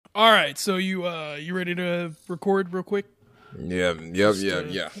All right, so you ready to record real quick? Yeah.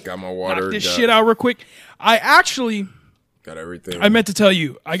 Got my water. Knock this shit out real quick. I actually Got everything. I meant to tell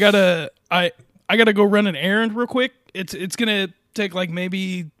you. I gotta go run an errand real quick. It's gonna take like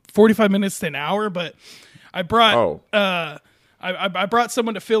maybe 45 minutes to an hour, but I brought I brought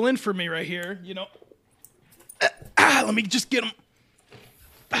someone to fill in for me right here. You know, let me just get him.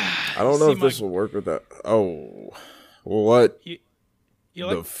 I don't know if this will work with that. Oh, what You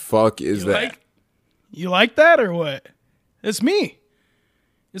the fuck is that? You like that or what? It's me.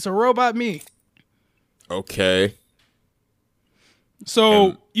 It's a robot me. Okay.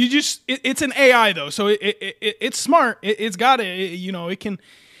 So you just it's an AI though, so it's smart. It's got it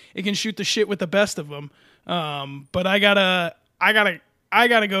can shoot the shit with the best of them. But I gotta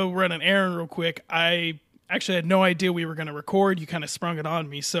go run an errand real quick. I actually had no idea we were gonna record. You kind of sprung it on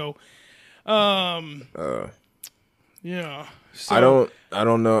me, so yeah. So, I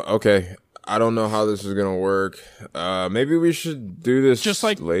don't know. Okay. I don't know how this is gonna work. Maybe we should do this Just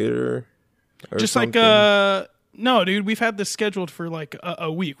like- later. just something. like no, dude, we've had this scheduled for like a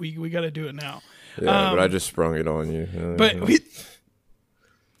week. We got to do it now. Yeah, but I just sprung it on you.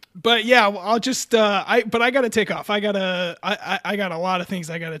 But yeah, I'll just I got to take off. I got a lot of things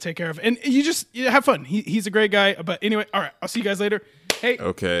I got to take care of. And you have fun. He's a great guy. But anyway, all right, I'll see you guys later. Hey,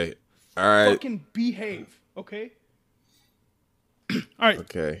 Okay. All right. fucking behave, okay? All right,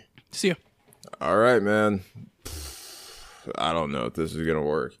 Okay. see ya. All right, man. I don't know if this is gonna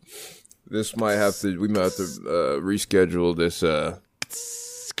work. We might have to reschedule this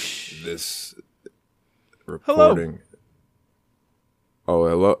recording. Oh,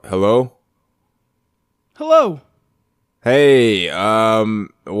 hello. Hello. Hey,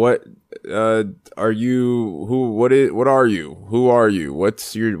 what are you? What are you? Who are you? What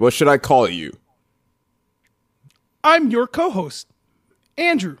should I call you? I'm your co-host,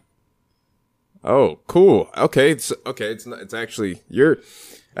 Andrew. Oh, cool. Okay, it's actually you're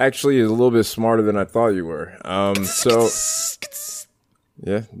actually a little bit smarter than I thought you were. So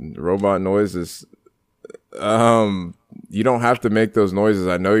yeah, robot noises. You don't have to make those noises.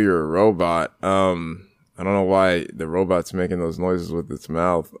 I know you're a robot. I don't know why the robot's making those noises with its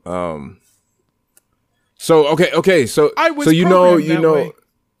mouth. So okay. So I was so you know way.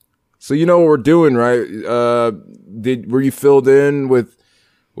 so you know what we're doing, right? Were you filled in with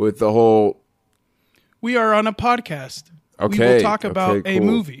the whole? We are on a podcast. Okay, we will talk about okay, a cool.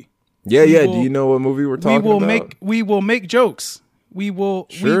 movie. Yeah. We will- Do you know what movie we're talking about? We will make jokes. We will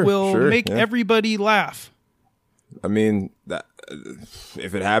Sure, make yeah. everybody laugh. I mean, that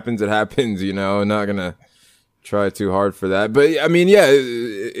if it happens, it happens. I'm not gonna try too hard for that. But I mean, yeah,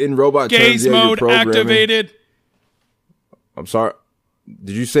 in robot Gaze terms, yeah, you're mode programming. activated. I'm sorry.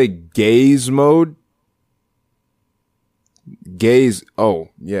 Did you say gaze mode? Gaze. Oh,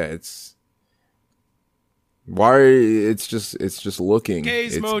 yeah. It's just looking.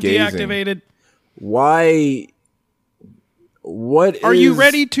 Gaze it's mode gazing. deactivated. Why? What Are you is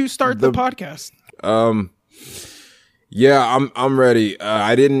ready to start the podcast? Yeah, I'm ready.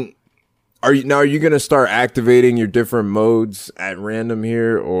 I didn't. Are you gonna start activating your different modes at random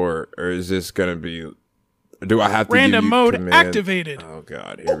here, or is this gonna be? Do I have to Random give you mode command? activated. Oh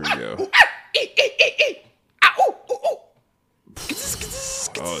God, here we go.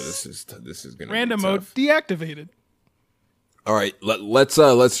 Oh, this is gonna Random be mode tough. deactivated. All right,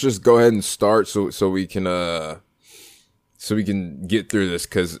 let's just go ahead and start so we can get through this,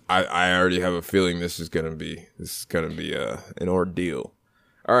 because I already have a feeling this is gonna be an ordeal.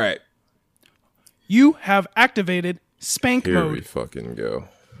 All right, You have activated spank here we mode. fucking go.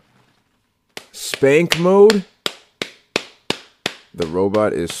 Spank mode. The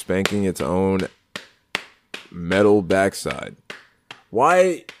robot is spanking its own metal backside.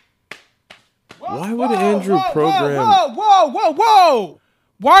 Why would Andrew program? Whoa!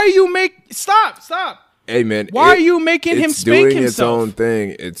 Why are you stop? Hey man, Why are you making him it's spank doing its himself? own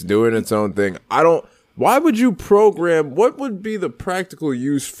thing. It's doing its own thing. Why would you program? What would be the practical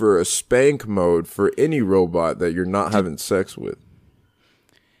use for a spank mode for any robot that you're not having sex with?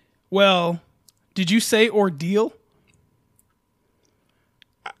 Well, did you say ordeal?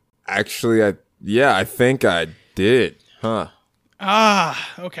 Actually, I think I did. Huh.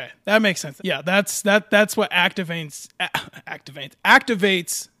 Okay, that makes sense. Yeah, that's what activates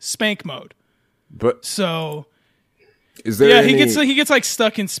spank mode. But So is there yeah, any, he gets like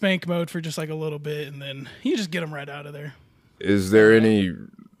stuck in spank mode for just like a little bit, and then you just get him right out of there. is there any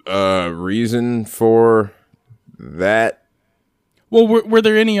reason for that? Well, were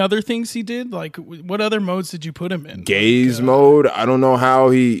there any other things he did? Like, what other modes did you put him in? Gaze mode? I don't know how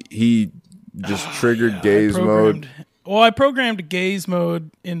he just triggered gaze mode. Well, I programmed gaze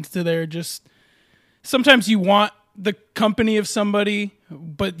mode into there. Just sometimes you want the company of somebody,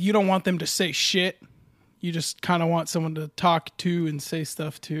 but you don't want them to say shit. You just kind of want someone to talk to and say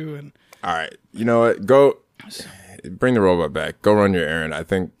stuff to. And all right, you know what? Go bring the robot back. Go run your errand. I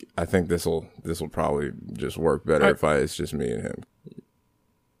think this will probably just work better if it's just me and him.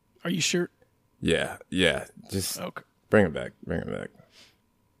 Are you sure? Yeah. Just okay. Bring it back.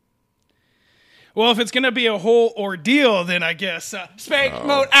 Well, if it's gonna be a whole ordeal, then I guess spank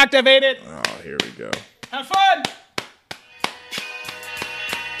mode activated. Oh, here we go. Have fun.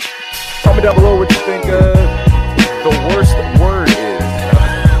 Tell me down below what you think the worst word is.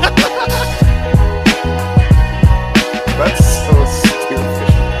 That's so stupid.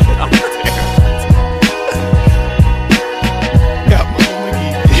 Yeah,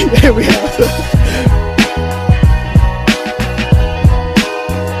 here we have.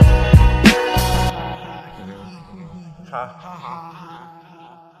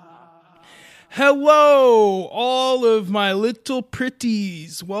 Hello, all of my little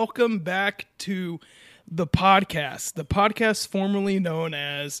pretties. Welcome back to the podcast formerly known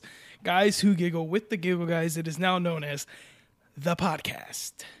as Guys Who Giggle with the Giggle Guys. It is now known as the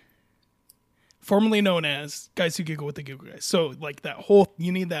podcast. Formerly known as Guys Who Giggle with the Giggle Guys. So, like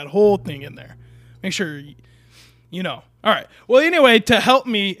you need that whole thing in there. Make sure you know. All right. Well, anyway, to help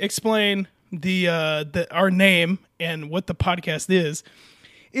me explain our name and what the podcast is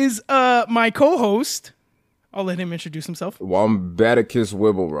my co-host. I'll let him introduce himself. Wombaticus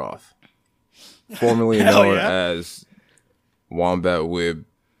Wibbleroth, formerly known as Wombat Wib,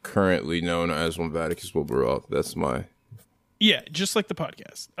 currently known as Wombaticus Wibbleroth. That's my... Yeah, just like the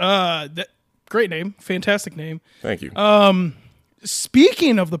podcast. Great name. Fantastic name. Thank you.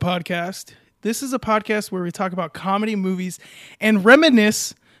 Speaking of the podcast, this is a podcast where we talk about comedy movies and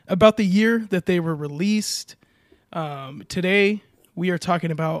reminisce about the year that they were released. Today, we are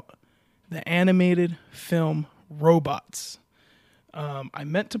talking about the animated film Robots. I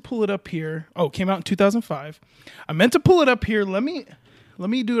meant to pull it up here. Oh, it came out in 2005. I meant to pull it up here. Let me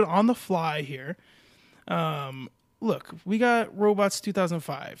do it on the fly here. Look, we got Robots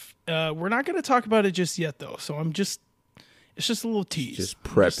 2005. We're not going to talk about it just yet, though. So it's just a little tease. Just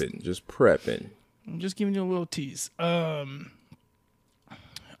prepping. I'm just giving you a little tease.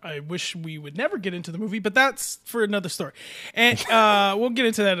 I wish we would never get into the movie, but that's for another story. And we'll get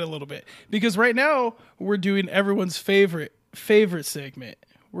into that in a little bit. Because right now, we're doing everyone's favorite segment.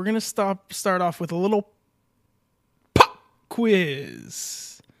 We're going to start off with a little pop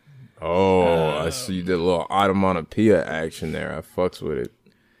quiz. Oh, I see you did a little onomatopoeia action there. I fucks with it.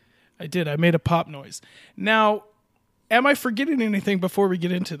 I did. I made a pop noise. Now, am I forgetting anything before we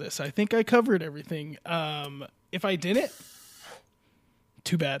get into this? I think I covered everything. If I didn't,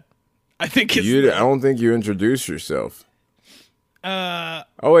 too bad. I think it's... I don't think you introduced yourself. I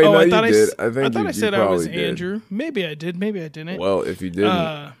you did. I thought I said I was Andrew. Maybe I did. Maybe I didn't. Well, if you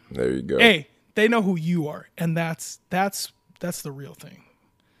didn't, there you go. Hey, they know who you are, and that's the real thing.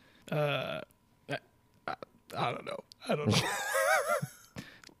 I don't know.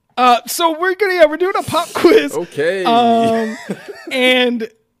 So we're doing a pop quiz. Okay.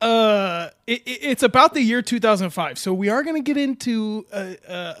 And it's about the year 2005. So we are going to get into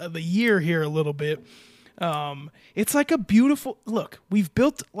the year here a little bit. It's like a beautiful look. We've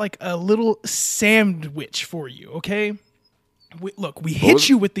built like a little sandwich for you. Okay. We hit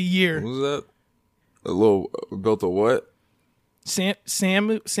you with the year. What was that? Built a what?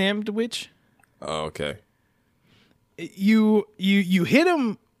 Sandwich. Oh, okay. You hit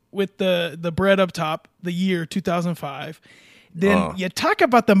him with the bread up top, the year 2005. Then you talk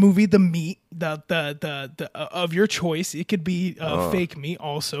about the movie, the meat, the of your choice. It could be fake meat.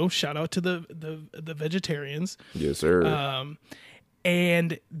 Also, shout out to the vegetarians. Yes, sir.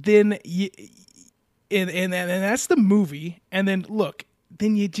 And then and that's the movie. And then look,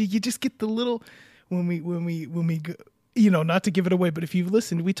 then you just get the little when we go. Not to give it away, but if you've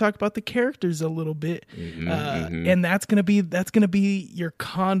listened, we talk about the characters a little bit, and that's gonna be your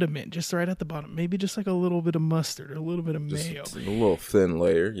condiment, just right at the bottom. Maybe just like a little bit of mustard or a little bit of mayo, a little thin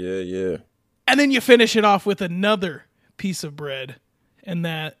layer. Yeah. And then you finish it off with another piece of bread, and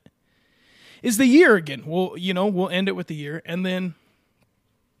that is the year again. We'll end it with the year, and then,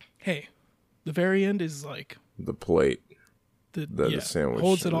 hey, the very end is like the plate. The sandwich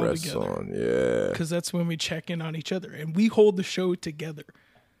holds it all rests together. On. Yeah, because that's when we check in on each other and we hold the show together.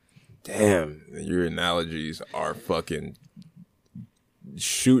 Damn, your analogies are fucking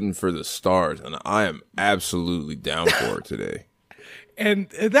shooting for the stars, and I am absolutely down for it today. And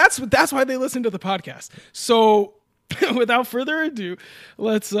that's why they listen to the podcast. So without further ado,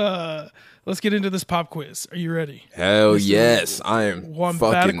 let's get into this pop quiz. Are you ready? Hell yes, I am.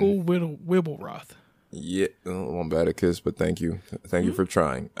 Wombatical Wibbleroth. Yeah, Wombaticus, but thank you for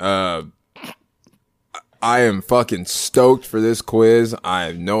trying. I am fucking stoked for this quiz. I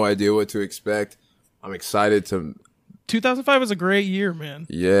have no idea what to expect. I'm excited to. 2005 was a great year, man.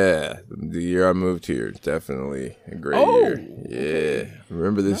 Yeah, the year I moved here, definitely a great year. Yeah,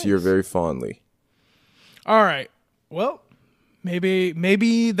 remember this year very fondly. All right. Well,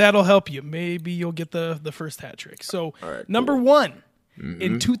 maybe that'll help you. Maybe you'll get the first hat trick. So, right, number one.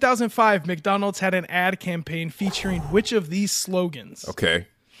 In 2005, McDonald's had an ad campaign featuring which of these slogans? Okay.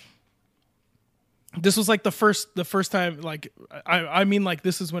 This was like the first time, like, I mean, like,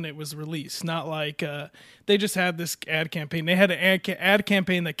 this is when it was released, not like they just had this ad campaign. They had an ad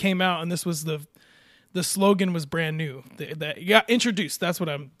campaign that came out, and this was the slogan was brand new. That got introduced. That's what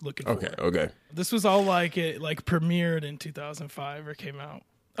I'm looking for. Okay. This was all like it like premiered in 2005 or came out.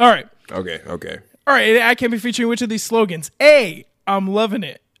 All right. Okay. All right. An ad campaign featuring which of these slogans? A, I'm loving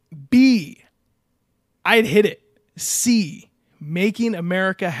it. B, I'd hit it. C, making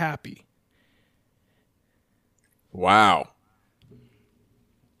America happy. Wow.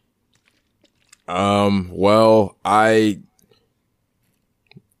 Well, I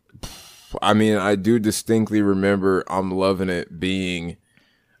mean, I do distinctly remember I'm loving it being,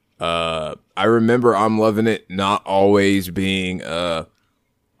 I remember I'm loving it not always being,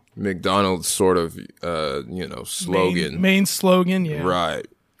 McDonald's sort of, slogan. Main slogan, yeah. Right.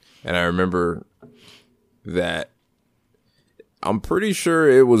 And I remember that I'm pretty sure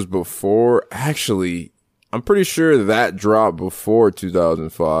it was before, actually, I'm pretty sure that dropped before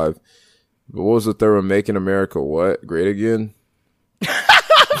 2005. But what was it? They were making America what? Great again?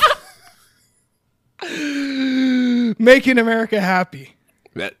 Making America happy.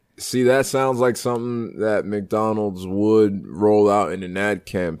 That sounds like something that McDonald's would roll out in an ad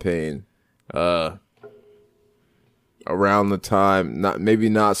campaign around the time,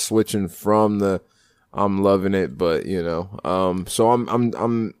 not switching from the I'm loving it, but so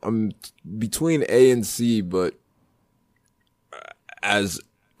I'm between A and C, but as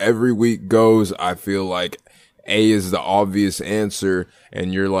every week goes, I feel like A is the obvious answer,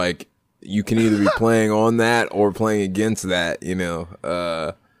 and you're like, you can either be playing on that or playing against that,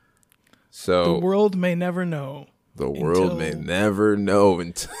 so the world may never know. The world may never know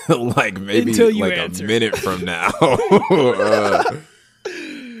until like maybe like answer. A minute from now.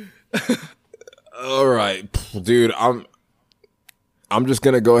 All right, dude, I'm just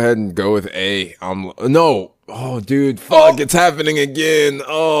gonna go ahead and go with A. Dude, fuck, it's happening again.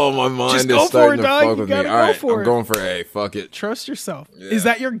 Oh, my mind is starting to fuck with me. All right, I'm going for A. Fuck it. Trust yourself. Yeah. Is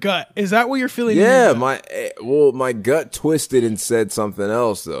that your gut? Is that what you're feeling? Yeah, my gut twisted and said something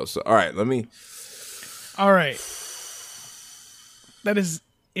else though. So, all right, All right. That is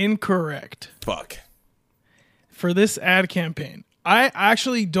incorrect. Fuck. For this ad campaign. I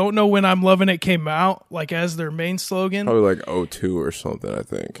actually don't know when I'm Loving It came out, like as their main slogan. Probably like 02 or something, I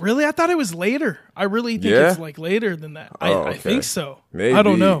think. Really? I thought it was later. I really think it's like later than that. I think so. Maybe. I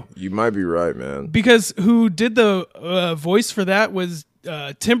don't know. You might be right, man. Because who did the voice for that was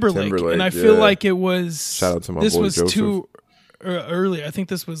Timberlake. And I feel like it was... Shout out to my boy Joseph. This was too early. I think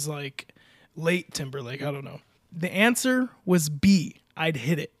this was like late Timberlake. I don't know. The answer was B. I'd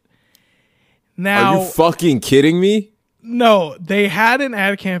hit it. Now, are you fucking kidding me? No, they had an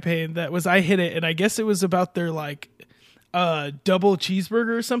ad campaign that was I hit it, and I guess it was about their like double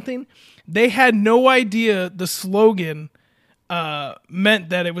cheeseburger or something. They had no idea the slogan meant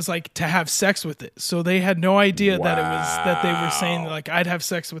that it was like to have sex with it. So they had no idea that it was that they were saying like I'd have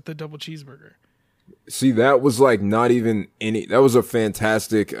sex with the double cheeseburger. See, that was like not even any. That was a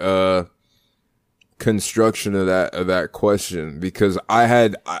fantastic construction of that question, because I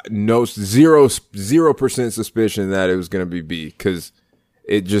had 0% suspicion that it was going to be B, because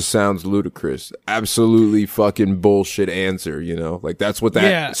it just sounds ludicrous. Absolutely fucking bullshit answer, like that's what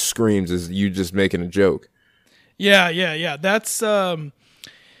that screams, is you just making a joke. Yeah. That's it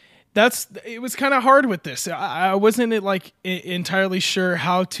was kind of hard with this. I wasn't entirely sure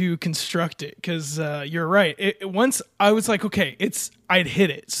how to construct it, because you're right. Once I was like, okay, I'd hit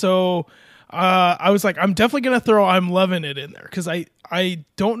it. So I was like, I'm definitely going to throw I'm Loving It in there, because I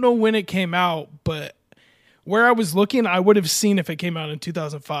don't know when it came out, but where I was looking, I would have seen if it came out in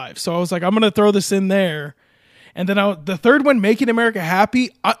 2005. So I was like, I'm going to throw this in there. And then the third one, Making America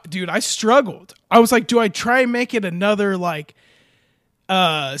Happy, dude, I struggled. I was like, do I try and make it another like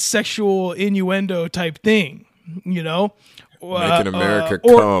sexual innuendo type thing, Making America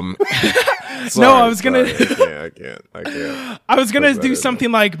come. No, I was gonna. I can't. I was gonna do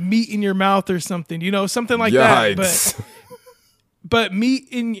something like meat in your mouth or something. Something like Yikes. that. But meat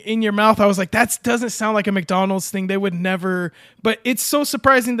in your mouth, I was like, that doesn't sound like a McDonald's thing. They would never. But it's so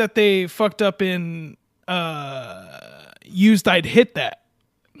surprising that they fucked up in used I'd hit that.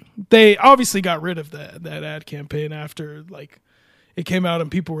 They obviously got rid of that ad campaign after like it came out and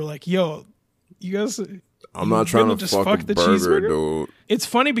people were like, yo, you guys, I'm not trying to just fuck the burger, dude. It's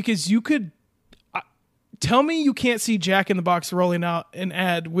funny because you could tell me you can't see Jack in the Box rolling out an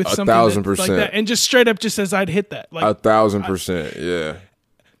ad with something 1,000%. like that and just straight up just says I'd hit that. Like 1,000%, yeah.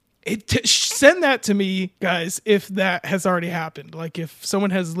 Send that to me, guys, if that has already happened. Like if someone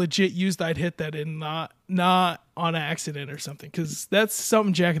has legit used I'd hit that and not on accident or something, because that's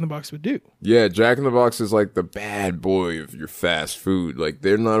something Jack in the Box would do. Yeah, Jack in the Box is like the bad boy of your fast food. Like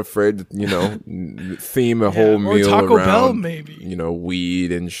they're not afraid to, theme a whole meal Taco around, Bell, maybe.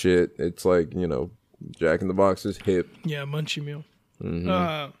 Weed and shit. It's like, Jack in the Box is hip. Yeah, munchie meal.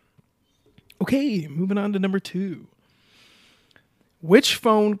 Mm-hmm. Okay, moving on to number 2. Which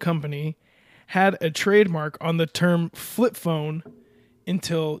phone company had a trademark on the term flip phone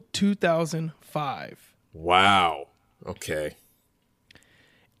until 2005? Wow. Okay.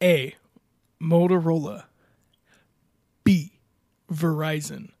 A. Motorola. B.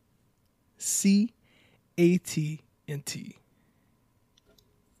 Verizon. C. AT&T.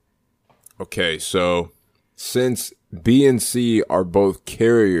 Okay, so since B and C are both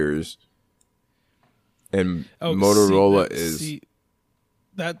carriers, and Motorola is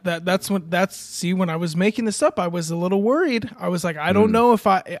when I was making this up, I was a little worried. I was like, I don't know if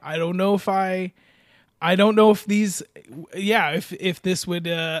these, if this would,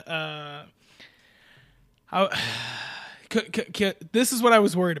 this is what I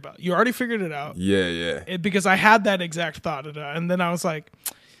was worried about. You already figured it out. Yeah. Because I had that exact thought. And then I was like,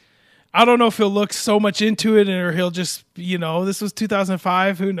 I don't know if he'll look so much into it or he'll just, this was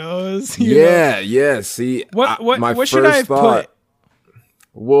 2005. Who knows? Yeah. See, what should I have put?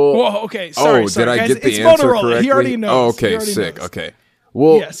 Well, okay. Sorry, did I guys, get the it's answer Motorola. correctly? He already knows. Oh, okay, sick. Knows. Okay.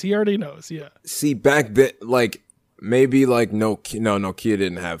 Well, yes, he already knows. Yeah. See, back then, like maybe like Nokia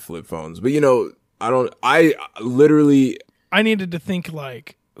didn't have flip phones, but I needed to think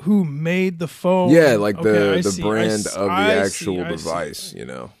like who made the phone. Yeah, like the brand of the actual device.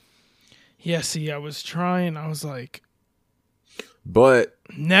 Yeah. See, I was trying. I was like, but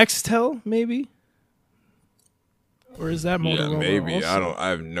Nextel maybe. Or is that Motorola? Yeah, maybe. Also? I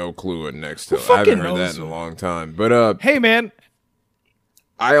have no clue what Nextel. I haven't heard that in a long time. But hey man,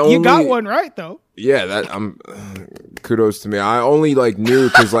 you got one right though. Yeah, kudos to me. I only knew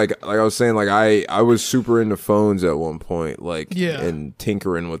because like I was saying, like I was super into phones at one point, and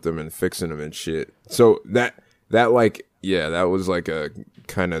tinkering with them and fixing them and shit. So that was like a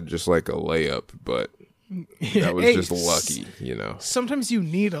kind of just like a layup, but that was just lucky, Sometimes you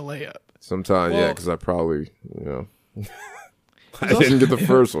need a layup. Sometimes, because I probably, I didn't get the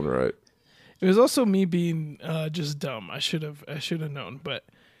first one right. It was also me being just dumb. I should have known. But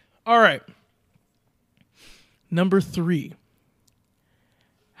all right, number 3.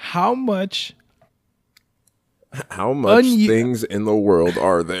 How much things in the world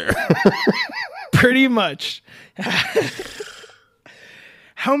are there? Pretty much.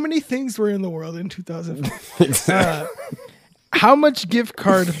 How many things were in the world in 2005? How much gift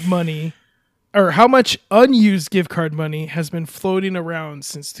card money, or how much unused gift card money has been floating around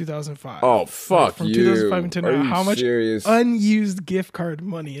since 2005? Oh, fuck from you. 2005 until now. How much serious? Unused gift card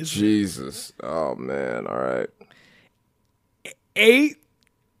money is Jesus. Oh, man. All right. A,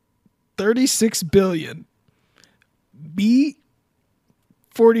 36 billion. B,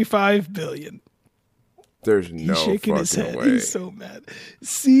 45 billion. There's no He's shaking his head. way. He's so mad.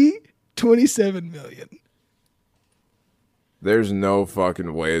 C, 27 million. There's no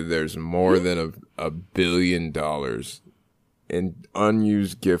fucking way there's more than $1 billion in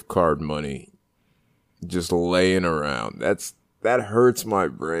unused gift card money just laying around. That hurts my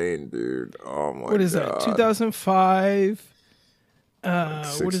brain, dude. Oh my god. What is that? 2005.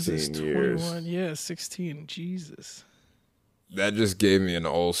 What is this? 16 years. 21. Yeah, 16. Jesus. That just gave me an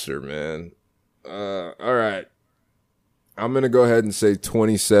ulcer, man. All right. I'm going to go ahead and say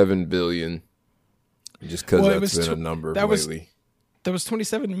 27 billion. Just because that's been a number lately. That was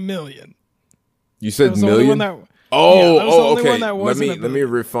 27 million. You said million? Okay. Let me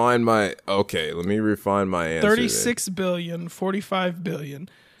refine my answer. 36 billion, 45 billion,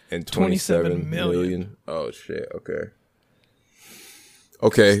 and 27 million. Oh shit. Okay.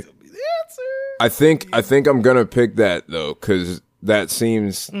 I think I'm gonna pick that though, because that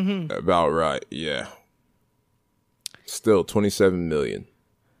seems about right. Yeah. Still 27 million.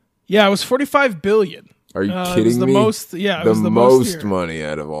 Yeah, it was 45 billion. Are you It was kidding the me? most. Yeah, it The was the most most here. money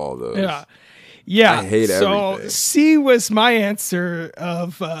out of all those. Yeah. Yeah. I hate so everything. C was my answer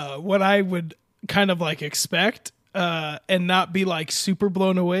of what I would kind of like expect and not be like super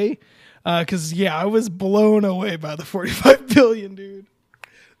blown away. Because, I was blown away by the 45 billion, dude.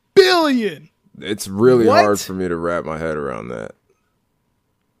 Billion. It's really What? hard for me to wrap my head around that.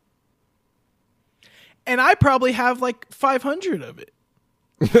 And I probably have like 500 of it.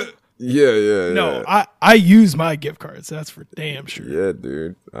 Yeah. No, I use my gift cards. That's for damn sure. Yeah,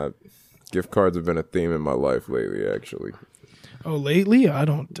 dude. Gift cards have been a theme in my life lately, actually. Oh, lately? I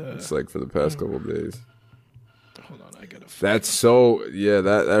don't. It's like for the past couple of days. Hold on, I gotta. That's so,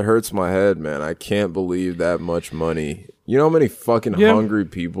 that hurts my head, man. I can't believe that much money. You know how many fucking hungry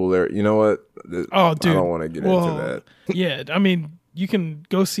people there? You know what? Oh, dude. I don't want to get into that. Yeah, I mean, you can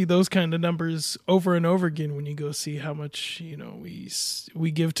go see those kind of numbers over and over again when you go see how much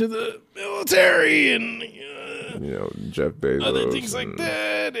we give to the military and Jeff Bezos. other things like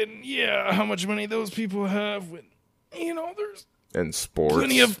that, and how much money those people have when there's And sports.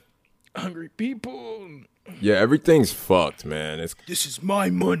 plenty of hungry people. Yeah, everything's fucked, man. This is my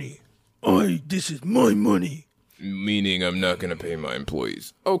money. This is my money. Meaning I'm not going to pay my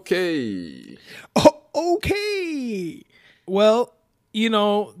employees. Okay. Oh, okay. Well,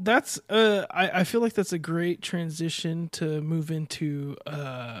 that's I feel like that's a great transition to move into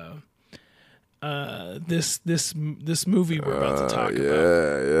this movie we're about to talk about.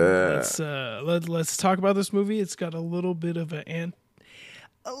 Yeah. Let's talk about this movie. It's got a little bit of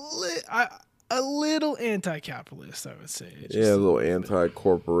a little anti-capitalist, I would say. A little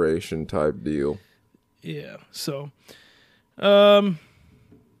anti-corporation type deal. Yeah. So, let's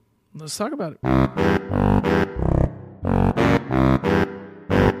talk about it.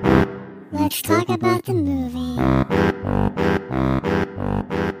 Let's talk about the movie.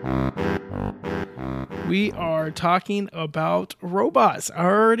 We are talking about robots. I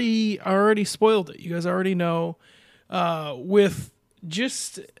already spoiled it. You guys already know. With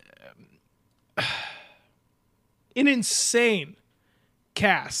just an insane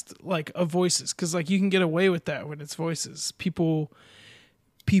cast of voices, because you can get away with that when it's voices. People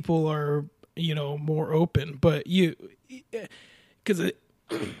are more open, but because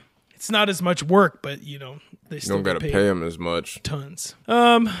it's not as much work, but they still don't gotta pay them as much. Tons.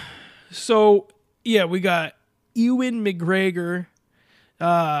 So we got Ewan McGregor.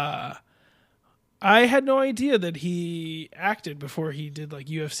 I had no idea that he acted before he did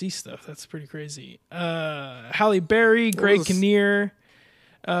UFC stuff. That's pretty crazy. Halle Berry, Greg Kinnear,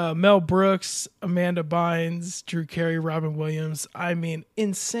 Mel Brooks, Amanda Bynes, Drew Carey, Robin Williams. I mean,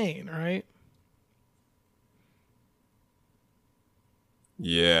 insane, right?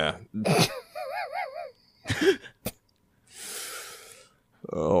 Yeah.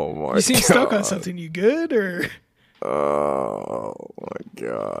 Oh my god. You seem stuck on something. You good or? Oh my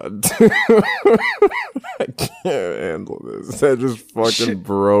god. I can't handle this. That just fucking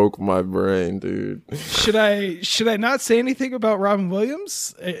broke my brain, dude. Should I not say anything about Robin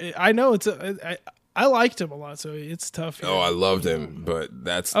Williams? I know I liked him a lot, so it's tough. Oh, I loved him, but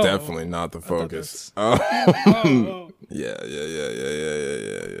that's definitely not the focus. Yeah.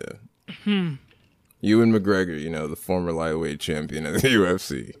 Ewan McGregor, the former lightweight champion of the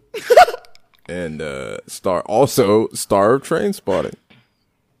UFC. And star of Trainspotting.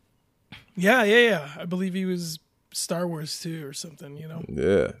 Yeah. I believe he was Star Wars 2 or something,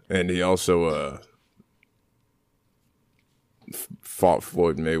 Yeah, and he also fought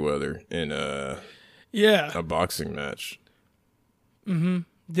Floyd Mayweather in a boxing match. Mm-hmm.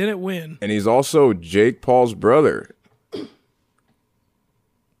 Didn't win. And he's also Jake Paul's brother.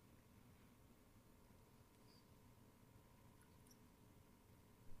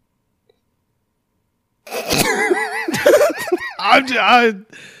 I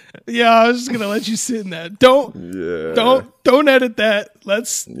was just gonna let you sit in that. Don't edit that.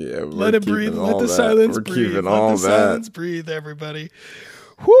 Let it breathe. Let the silence breathe. Let the silence breathe, everybody.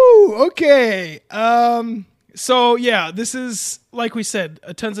 Whoo. Okay. So this is, like we said,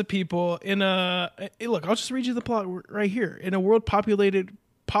 tons of people in look, I'll just read you the plot right here. In a world populated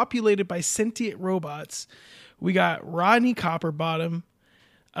by sentient robots, we got Rodney Copperbottom,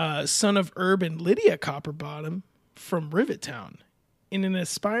 son of Herb and Lydia Copperbottom from Rivettown, in an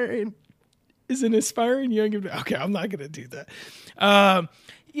aspiring young. Okay, I'm not gonna do that.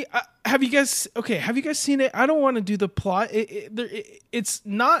 Yeah, have you guys seen it? I don't want to do the plot. It's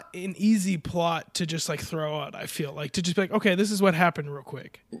not an easy plot to just like throw out. I feel like to just be like, okay, this is what happened real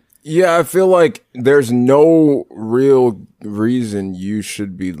quick. Yeah, I feel like there's no real reason you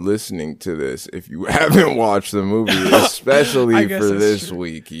should be listening to this if you haven't watched the movie, especially for this true.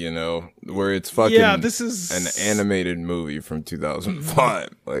 Week, you know, where it's fucking this is an animated movie from 2005.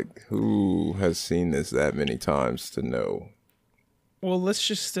 Like, who has seen this that many times to know? Well, let's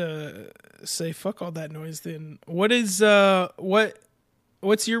just say fuck all that noise then. What is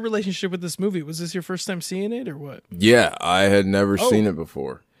what's your relationship with this movie? Was this your first time seeing it or what? Yeah, I had never seen it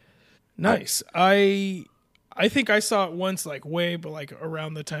before. Nice. I think I saw it once, like but like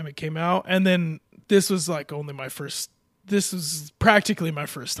around the time it came out, and then this was like only my first. This was practically my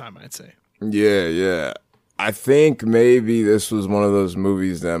first time, I'd say. Yeah. I think maybe this was one of those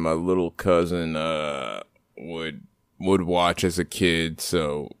movies that my little cousin would watch as a kid.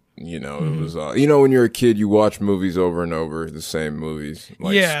 So you know, it was you know, when you're a kid, you watch movies over and over, the same movies.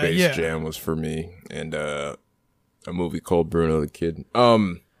 Like Space Jam was for me, and a movie called Bruno the Kid.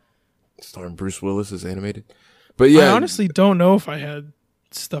 Starring Bruce Willis as animated. But yeah, I honestly don't know if I had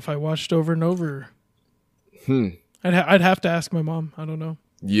stuff I watched over and over. I'd have to ask my mom. I don't know.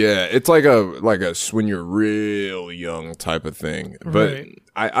 Yeah, it's like a when you're real young type of thing. But right.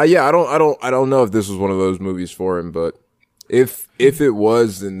 I don't know if this was one of those movies for him. But if it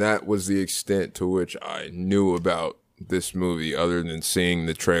was, then that was the extent to which I knew about this movie, other than seeing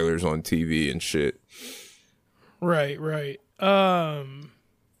the trailers on TV and shit. Right.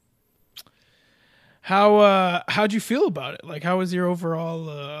 How'd you feel about it? Like, how was your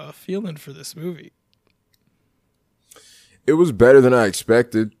overall feeling for this movie? It was better than I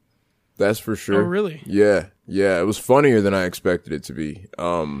expected. That's for sure. Oh, really? Yeah. It was funnier than I expected it to be.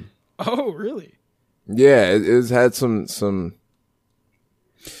 Oh, really? Yeah, it's had some.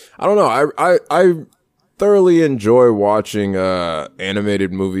 I don't know. I thoroughly enjoy watching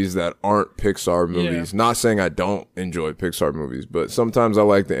animated movies that aren't Pixar movies. Yeah. Not saying I don't enjoy Pixar movies, but sometimes I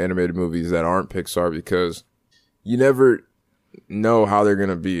like the animated movies that aren't Pixar because you never know how they're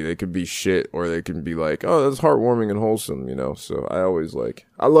gonna be. They could be shit, or they can be like, oh, that's heartwarming and wholesome, you know. So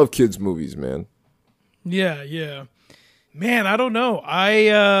I love kids movies, man. Yeah. Man, I don't know.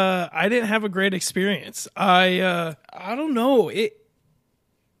 I didn't have a great experience. I don't know.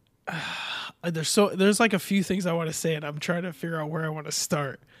 There's like a few things I want to say, and I'm trying to figure out where I want to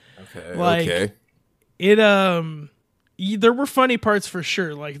start. Okay. There were funny parts for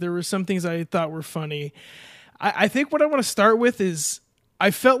sure. Like there were some things I thought were funny. I think what I want to start with is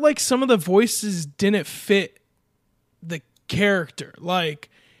I felt like some of the voices didn't fit the character. Like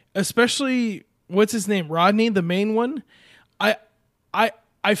especially what's his name, Rodney, the main one.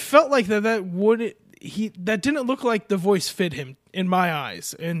 I felt like that didn't look like the voice fit him in my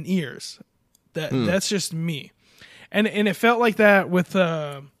eyes and ears. That's just me, and it felt like that with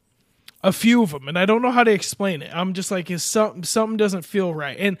a few of them, and I don't know how to explain it. I'm just like, something doesn't feel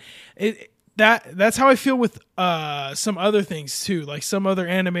right, and that's how I feel with some other things too, like some other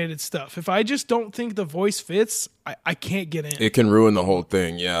animated stuff. If I just don't think the voice fits, I can't get in. It can ruin the whole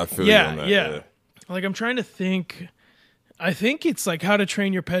thing. Yeah, I feel you on that. Yeah. Like I'm trying to think. I think it's like How to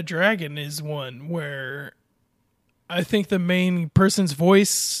Train Your Pet Dragon is one where I think the main person's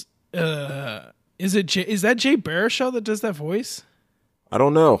voice. Is that Jay Baruchel that does that voice? I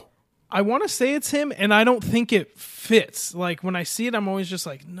don't know. I want to say it's him, and I don't think it fits. Like when I see it, I'm always just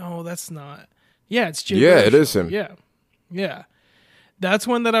like, no, that's not. Yeah, it's Jay. Yeah, Baruchel. it is him. Yeah. That's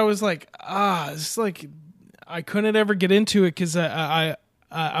one that I was like, it's like I couldn't ever get into it because I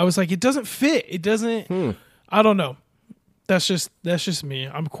was like, it doesn't fit. It doesn't. I don't know. That's just me.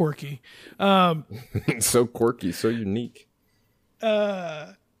 I'm quirky. So quirky, so unique.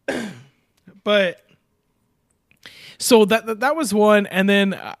 But so that was one, and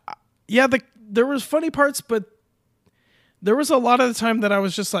then there was funny parts, but there was a lot of the time that I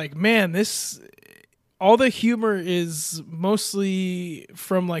was just like, man, all the humor is mostly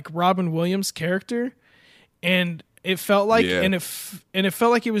from like Robin Williams' character, and it felt like and it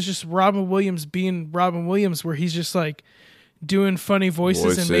felt like it was just Robin Williams being Robin Williams, where he's just like doing funny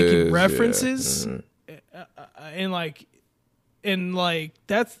voices and making references, and like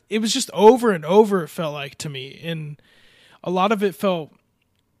that's it was just over and over. It felt like to me, and a lot of it felt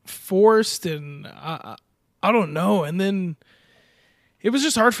forced, and I don't know. And then it was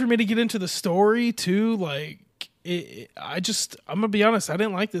just hard for me to get into the story too. Like I'm gonna be honest, I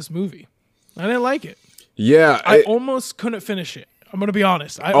didn't like this movie. I didn't like it. Yeah, I almost couldn't finish it. I'm gonna be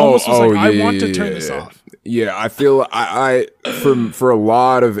honest. I almost was like, I want to turn this off. Yeah, I feel I for a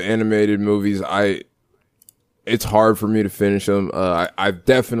lot of animated movies, it's hard for me to finish them. I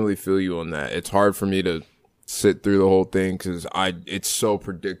definitely feel you on that. It's hard for me to sit through the whole thing because it's so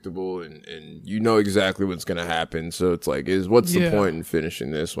predictable and you know exactly what's gonna happen. So it's like, what's the point in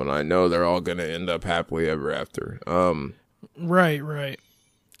finishing this when I know they're all gonna end up happily ever after? Right.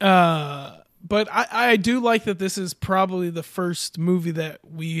 But I do like that this is probably the first movie that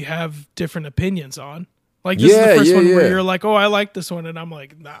we have different opinions on. Like, this is the first one where you're like, oh, I like this one, and I'm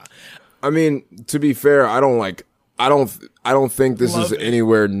like, nah. I mean, to be fair, I don't think this is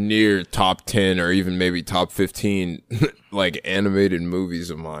anywhere near top 10 or even maybe top 15 like animated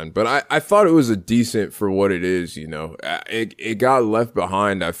movies of mine. But I thought it was a decent for what it is, you know. It got left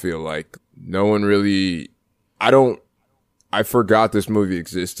behind, I feel like. No one really I forgot this movie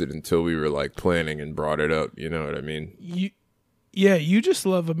existed until we were like planning and brought it up, you know what I mean? You just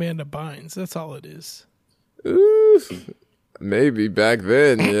love Amanda Bynes. That's all it is. Ooh, maybe back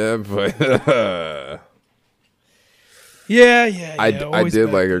then, yeah, but yeah. I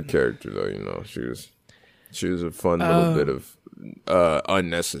did like her character though, you know. She was a fun little bit of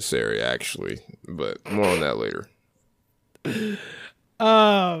unnecessary actually, but more on that later.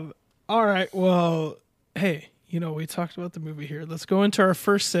 All right. Well, hey, you know, we talked about the movie here. Let's go into our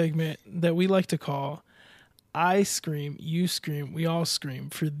first segment that we like to call I Scream, You Scream, We All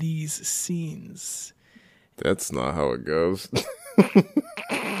Scream for These Scenes. That's not how it goes. It's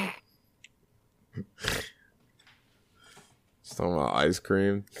talking about ice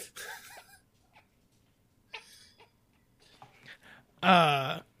cream.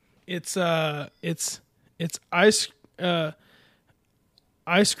 It's ice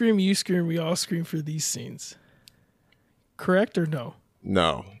I scream, you scream, we all scream for these scenes. Correct or no?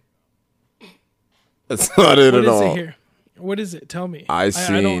 No. That's not it at all. What is it here? What is it? Tell me. I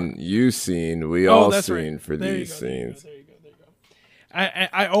seen, you seen, we all seen for these scenes. There you go.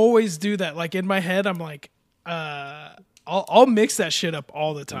 I always do that. Like in my head, I'm like, I'll mix that shit up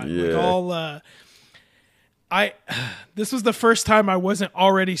all the time. Yeah. Like this was the first time I wasn't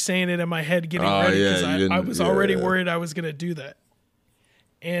already saying it in my head, getting ready because I was already worried I was gonna do that,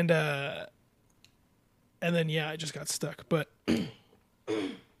 and then I just got stuck. But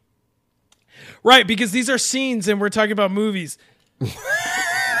right, because these are scenes and we're talking about movies.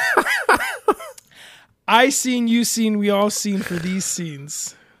 I seen, you seen, we all seen for these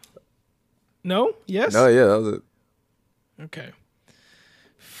scenes. No? Yes? No, yeah, that was it. Okay.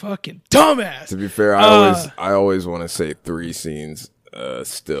 Fucking dumbass. To be fair, I always want to say 3 scenes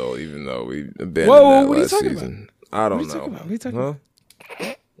still, even though we abandoned that last season. I don't know. What are you talking about?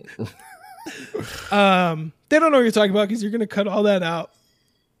 They don't know what you're talking about because you're gonna cut all that out.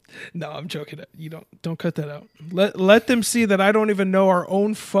 No, I'm joking. You don't cut that out. Let them see that I don't even know our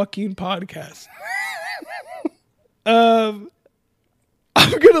own fucking podcast. I'm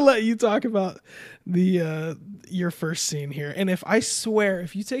gonna let you talk about your first scene here, and if you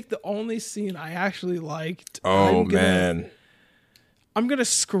take the only scene I actually liked, I'm gonna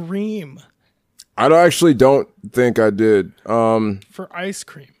scream. I actually don't think I did. For ice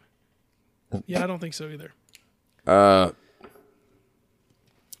cream. Yeah, I don't think so either.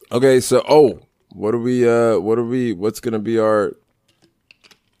 Okay, so what's gonna be our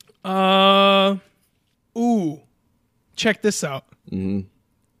check this out. Mm-hmm.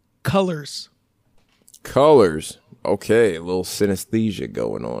 Colors. Okay, a little synesthesia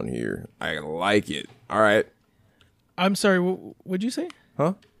going on here. I like it. All right. I'm sorry, what'd you say?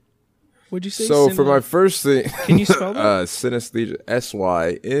 Huh? What'd you say? So for my first thing, can you spell that? Synesthesia,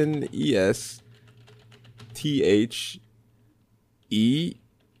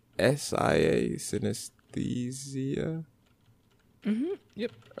 SYNESTHESIA, synesthesia. Mm-hmm.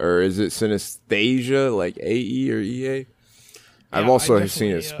 Yep. Or is it synesthesia, like AE or EA? I've also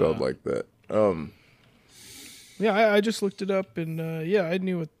seen it spelled like that. Yeah, I just looked it up and I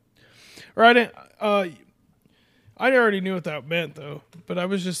knew it. Or I didn't. I already knew what that meant though, but I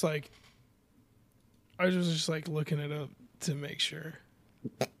was just like looking it up to make sure.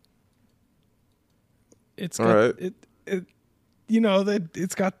 It's got, all right. It you know that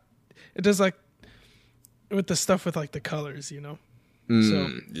it does like with the stuff with like the colors, you know. So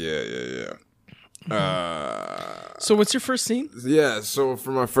yeah. So what's your first scene? Yeah, so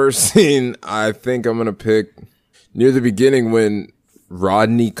for my first scene, I think I'm gonna pick near the beginning when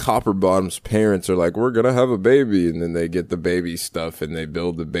Rodney Copperbottom's parents are like, we're gonna have a baby, and then they get the baby stuff and they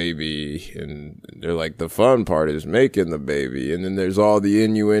build the baby, and they're like, the fun part is making the baby, and then there's all the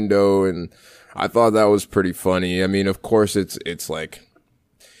innuendo, and I thought that was pretty funny. I mean, of course it's like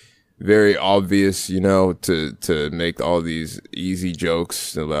very obvious, you know, to make all these easy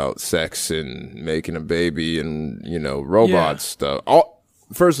jokes about sex and making a baby and, you know, robot stuff.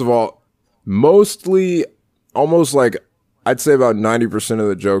 First of all, mostly almost like I'd say about 90% of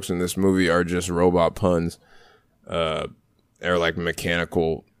the jokes in this movie are just robot puns, or like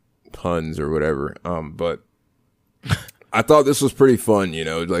mechanical puns or whatever. But I thought this was pretty fun,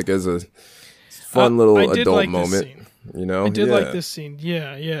 like as a fun little adult like moment. I did like this scene.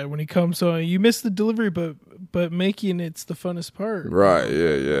 Yeah. When he comes on, you missed the delivery, but making it's the funnest part. Right.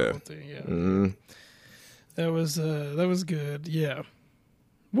 Yeah. Mm-hmm. That was good. Yeah.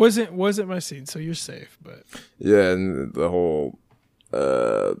 Wasn't my scene, so you're safe. But yeah, and the whole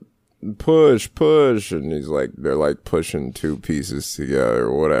push, and he's like, they're like pushing two pieces together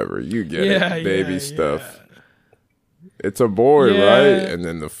or whatever. You get it, baby stuff. Yeah. It's a boy, right? And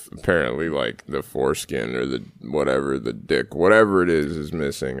then apparently like the foreskin or the whatever, the dick, whatever it is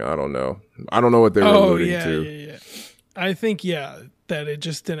missing. I don't know. I don't know what they were alluding to. Yeah. I think that it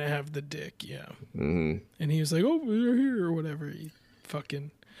just didn't have the dick. Yeah. Mm-hmm. And he was like, "Oh, we're here," or whatever.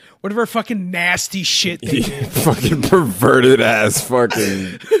 Whatever fucking nasty shit they did. Fucking perverted ass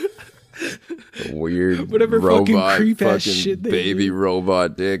fucking weird whatever robot, fucking creep ass shit they baby did.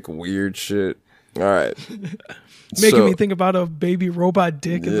 Robot dick, weird shit. All right. Making me think about a baby robot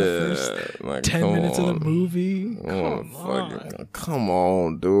dick in the first like, 10 minutes of the movie. Come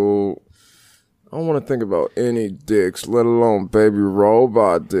on, dude. I don't want to think about any dicks, let alone baby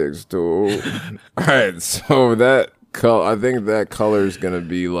robot dicks, dude. All right, so I think that color is going to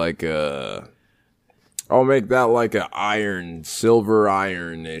be like I'll make that like a silver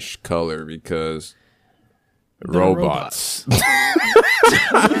iron-ish color because robots.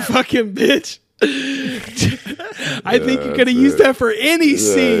 Fucking bitch. I think you could have used that for any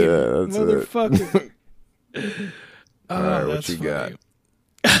scene, motherfucker. All right, what you got?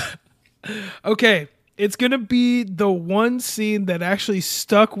 Okay, it's gonna be the one scene that actually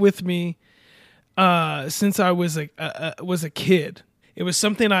stuck with me since I was a kid. It was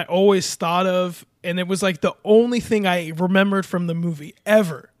something I always thought of, and it was like the only thing I remembered from the movie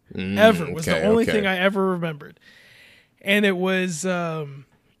ever. The only thing I ever remembered, and it was.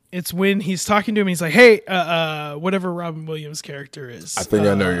 It's when he's talking to him. He's like, "Hey, whatever Robin Williams' character is." I think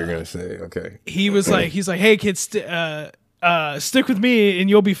I know what you're gonna say. Okay. He's like, "Hey, kids, stick with me and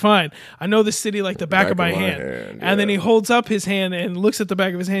you'll be fine. I know the city like the back of my hand." And then he holds up his hand and looks at the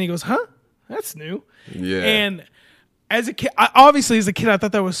back of his hand. He goes, "Huh? That's new." Yeah. And as a kid, obviously as a kid, I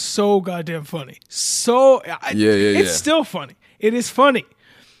thought that was so goddamn funny. It's still funny. It is funny.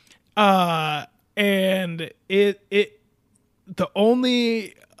 And the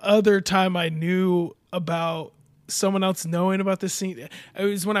only other time I knew about someone else knowing about this scene, it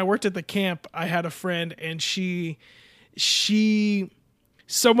was when I worked at the camp. I had a friend, and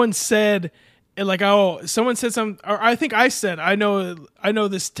someone said something, or I think I said, I know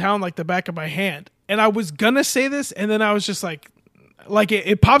this town like the back of my hand, and I was gonna say this, and then I was just like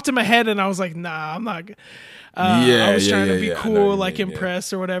it popped in my head, and I was like, nah, I'm not. I was trying to be cool,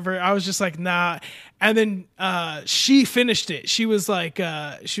 impress or whatever. I was just like, nah. And then she finished it. She was like,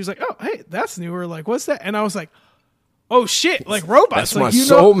 "Oh, hey, that's new." Or like, "What's that?" And I was like, "Oh shit!" Like robots. That's like, my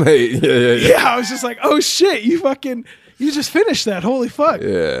soulmate. Yeah. I was just like, "Oh shit! You just finished that. Holy fuck!"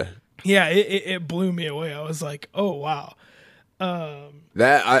 Yeah. Yeah. It blew me away. I was like, "Oh wow." I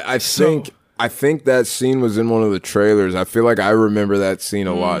think that scene was in one of the trailers. I feel like I remember that scene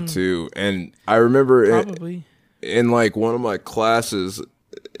a lot too, and I remember probably in like one of my classes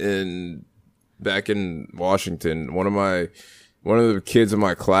back in Washington, one of the kids in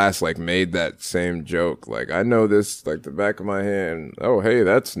my class like made that same joke. Like, I know this like the back of my hand. Oh, hey,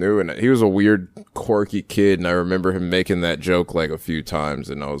 that's new. And he was a weird, quirky kid, and I remember him making that joke like a few times,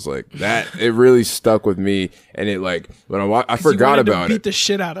 and I was like, it really stuck with me. And it like when I forgot about it. Beat the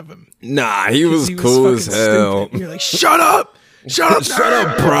shit out of him. Nah, he was cool as hell. You're like, shut up, shut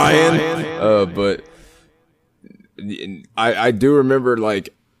up, Brian. But I do remember like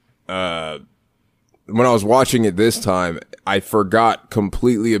when I was watching it this time, I forgot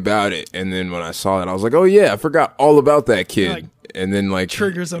completely about it, and then when I saw it, I was like, "Oh yeah, I forgot all about that kid." And then like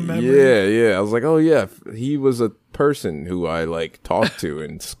triggers a memory. Yeah. I was like, "Oh yeah, he was a person who I like talked to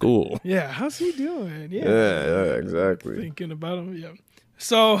in school." Yeah, how's he doing? Yeah, exactly. Thinking about him, yeah.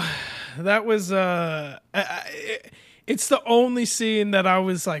 So that was it's the only scene that I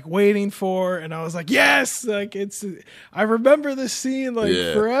was like waiting for, and I was like, yes, like I remember this scene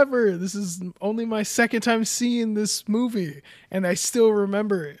forever. This is only my second time seeing this movie, and I still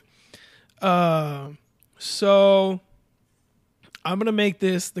remember it. So I'm gonna make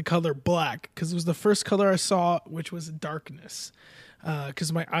this the color black because it was the first color I saw, which was darkness.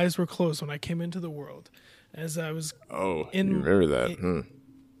 Because my eyes were closed when I came into the world, as I was. Oh, you remember that?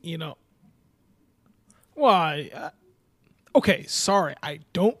 You know, why? Okay, sorry, I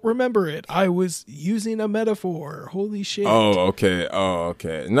don't remember it. I was using a metaphor. Holy shit. Oh, okay. Oh,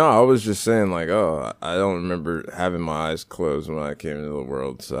 okay. No, I was just saying, like, oh, I don't remember having my eyes closed when I came into the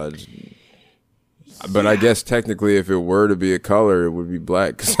world. So I just, but I guess technically, if it were to be a color, it would be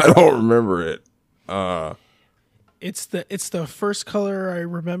black because I don't remember it. It's the first color I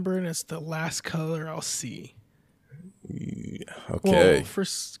remember, and it's the last color I'll see. Okay.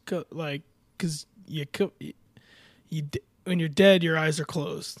 Well, like, because when you're dead, your eyes are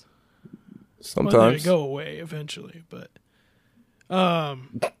closed. Sometimes Well, they go away eventually, but no,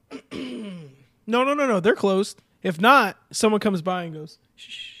 they're closed. If not, someone comes by and goes,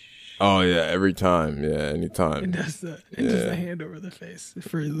 shh. Oh yeah, every time. Yeah, anytime. And does the hand over the face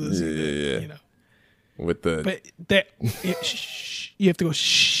for those you know. With the shh, you have to go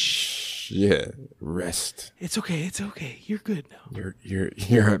shh. Yeah, rest. It's okay. You're good now.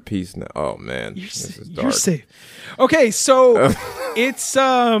 You're at peace now. Oh man, you're safe. Okay, so it's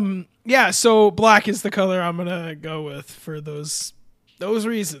yeah. So black is the color I'm gonna go with for those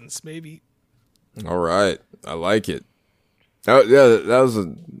reasons. Maybe. All right, I like it. Oh yeah, that was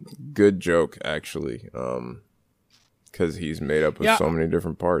a good joke actually. Because he's made up of so many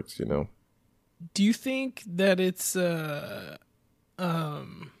different parts, you know. Do you think that it's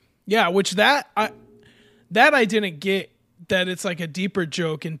which that I didn't get, that it's like a deeper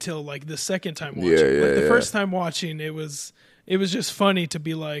joke until like the second time watching. The first time watching, it was just funny to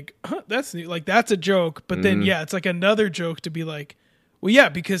be like, huh, that's neat. Like that's a joke, but then it's like another joke to be like, well, yeah,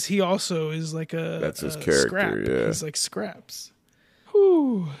 because he also is like that's his character. Scrap. Yeah, he's like Scraps.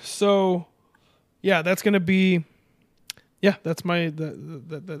 Whew. So yeah, that's gonna be that's my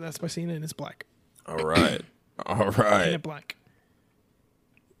that's my scene, and it's black. All right. And black.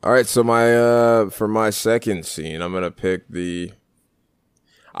 All right, so my for my second scene, I'm gonna pick the.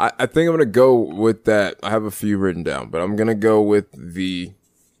 I think I'm gonna go with that. I have a few written down, but I'm gonna go with the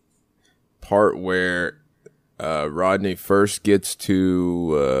part where Rodney first gets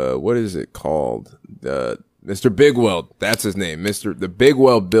to what is it called? Mr. Bigwell. That's his name. The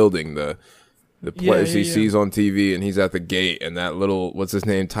Bigwell building. The place he sees on TV, and he's at the gate, and that little, what's his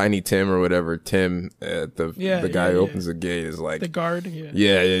name, Tiny Tim or whatever, Tim, the guy who opens the gate is like, the guard,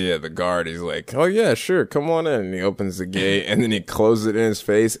 the guard. He's like, oh yeah, sure, come on in, and he opens the gate, and then he closes it in his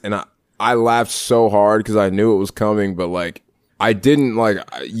face, and I laughed so hard because I knew it was coming, but like, I didn't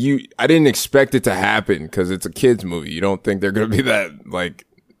expect it to happen because it's a kid's movie. You don't think they're gonna be that like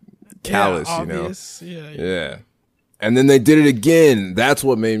callous, you know? Yeah. And then they did it again. That's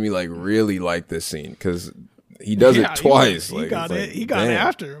what made me like really like this scene because he does it twice. He got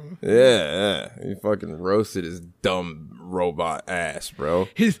after him. Yeah. He fucking roasted his dumb robot ass, bro.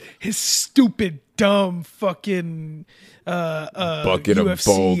 His stupid dumb fucking bucket of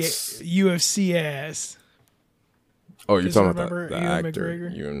bolts UFC ass. Oh, you're talking about the actor,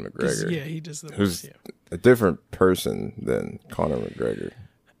 Ewan McGregor. Yeah, he does the who's a different person than Conor McGregor.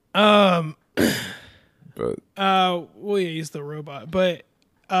 But well, yeah, he's the robot. But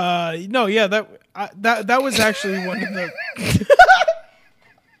no, yeah, that was actually one of the.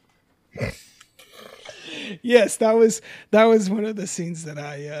 Yes, that was one of the scenes that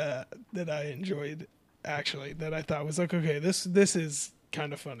I enjoyed actually. That I thought was like, okay, this is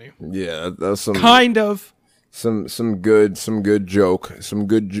kind of funny. Yeah, that's some kind of some good joke.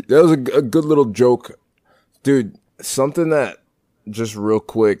 That was a good little joke, dude. Something that just real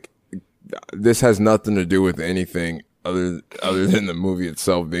quick. This has nothing to do with anything other than the movie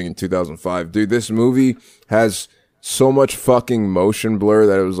itself being in 2005. Dude, this movie has so much fucking motion blur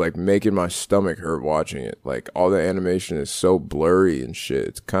that it was like making my stomach hurt watching it. Like all the animation is so blurry and shit.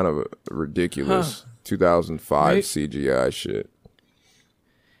 It's kind of ridiculous. 2005 right? CGI shit.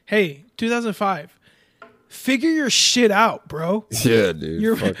 Hey, 2005. Figure your shit out, bro. Yeah, dude.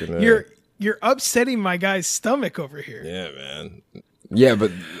 You're upsetting my guy's stomach over here. Yeah, man. Yeah,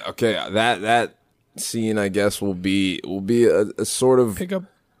 but okay, that scene I guess will be a sort of pick up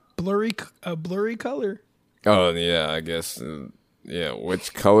blurry color. Oh yeah, I guess yeah.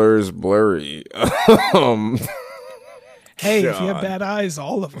 Which color is blurry? Hey, if you have bad eyes,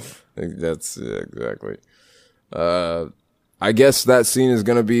 all of them. That's exactly. I guess that scene is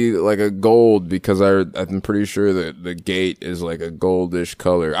gonna be like a gold because I'm pretty sure that the gate is like a goldish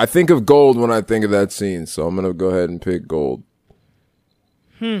color. I think of gold when I think of that scene, so I'm gonna go ahead and pick gold.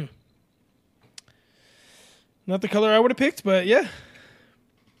 Not the color I would have picked, but yeah.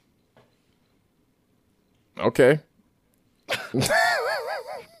 Okay.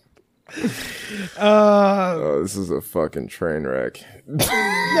 Oh, this is a fucking train wreck.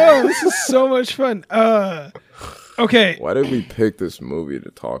 No, this is so much fun. Okay. Why did we pick this movie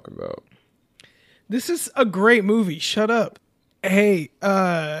to talk about? This is a great movie. Shut up. Hey,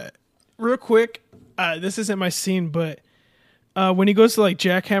 real quick, this isn't my scene, but when he goes to like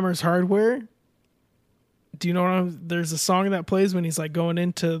Jackhammer's Hardware, do you know there's a song that plays when he's like going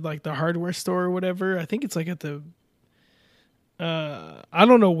into like the hardware store or whatever? I think it's like at the I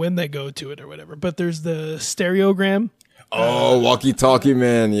don't know when they go to it or whatever, but there's the stereogram. Oh, walkie-talkie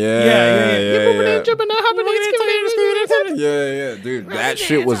man, yeah. Yeah, dude, that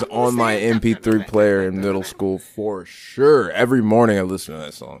shit was on my MP3 player in middle school for sure. Every morning I listened to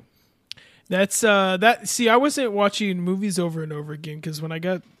that song. That's that. See, I wasn't watching movies over and over again because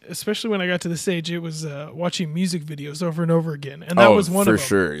especially when I got to the stage, it was watching music videos over and over again, and that was one of them. For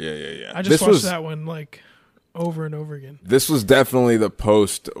sure, yeah. I just watched that one like over and over again. This was definitely the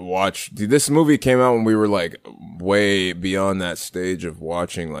post-watch. Dude, this movie came out when we were like way beyond that stage of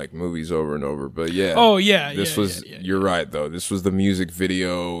watching like movies over and over. But yeah. Oh yeah. You're right though. This was the music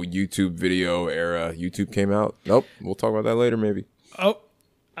video, YouTube video era. YouTube came out. Nope. We'll talk about that later maybe. Oh,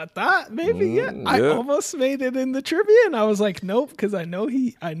 I thought maybe, yeah. I almost made it in the trivia and I was like, nope, because I know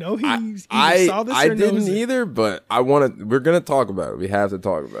he saw this or I didn't knows either, but we're going to talk about it. We have to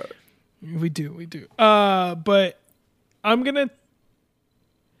talk about it. We do. But I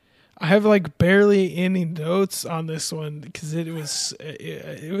have like barely any notes on this one because it was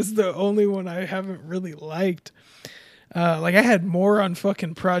the only one I haven't really liked. Like I had more on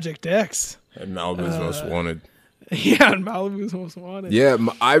fucking Project X. And Malibu's Most Wanted. Yeah, and Malibu's Most Wanted. Yeah,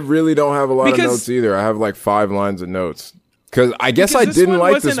 I really don't have a lot of notes either. I have like 5 lines of notes. Because I guess I didn't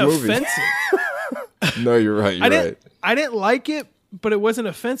like this movie. Offensive. No, you're right. I didn't like it, but it wasn't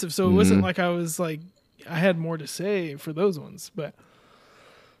offensive, so it wasn't like I was like I had more to say for those ones. But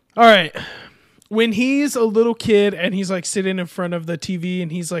all right, when he's a little kid and he's like sitting in front of the TV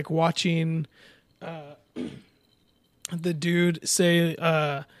and he's like watching the dude say,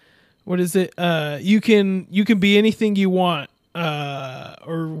 "What is it? You can be anything you want,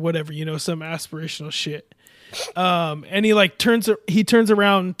 or whatever, some aspirational shit." And he like turns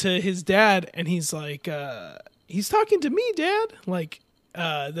around to his dad and he's like, he's talking to me, Dad. Like,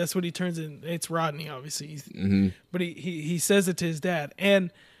 that's what he turns in. It's Rodney, obviously. But he says it to his dad.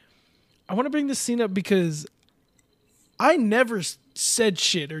 And I want to bring this scene up because I never said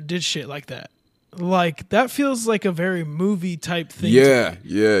shit or did shit like that. Like, that feels like a very movie type thing. Yeah,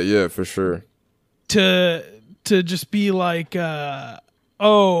 for sure. To just be like, see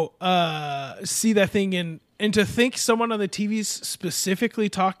that thing and to think someone on the TV's specifically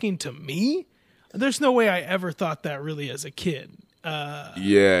talking to me. There's no way I ever thought that really as a kid.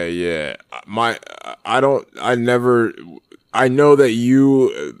 Yeah. I know that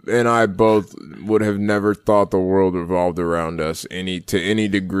you and I both would have never thought the world revolved around us to any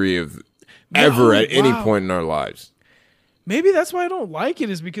degree of ever at any point in our lives. Maybe that's why I don't like it,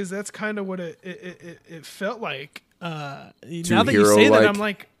 is because that's kind of what it felt like. Now that you say that, I'm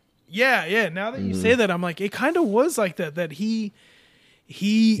like, yeah. Now that you say that, I'm like, it kind of was like that. That he's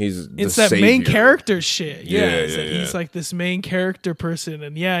it's that savior. Main character shit. Yeah. He's like this main character person,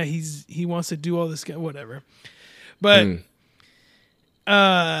 and he wants to do all this whatever. But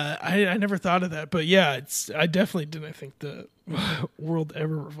I never thought of that. But yeah, I definitely didn't think the world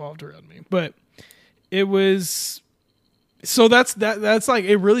ever revolved around me. But it was. So that's like,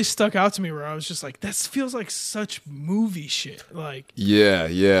 it really stuck out to me where I was just like, this feels like such movie shit. Like,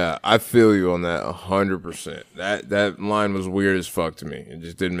 yeah, I feel you on that 100%. That line was weird as fuck to me. It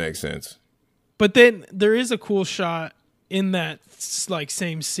just didn't make sense. But then there is a cool shot in that like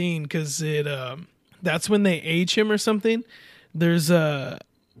same scene because that's when they age him or something. There's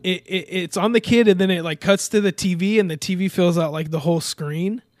it's on the kid and then it like cuts to the TV and the TV fills out like the whole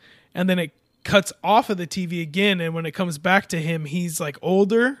screen, and then it cuts off of the TV again, and when it comes back to him, he's like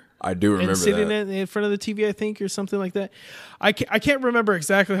older. I do remember and sitting in front of the TV, I think, or something like that. I can't remember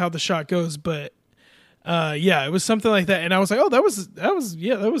exactly how the shot goes, but yeah, it was something like that. And I was like, oh, that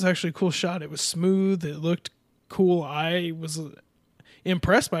was actually a cool shot. It was smooth. It looked cool. I was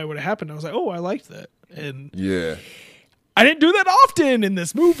impressed by what happened. I was like, oh, I liked that. And yeah, I didn't do that often in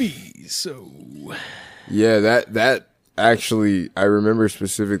this movie, so yeah, that. Actually, I remember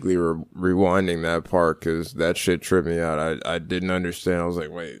specifically rewinding that part because that shit tripped me out. I didn't understand. I was like,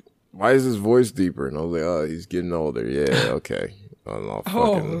 wait, why is his voice deeper? And I was like, oh, he's getting older. Yeah, okay.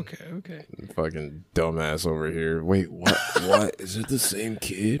 Okay. Fucking dumbass over here. Wait, what? What? Is it the same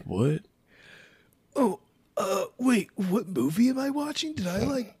kid? What? Oh, wait, what movie am I watching? Did I,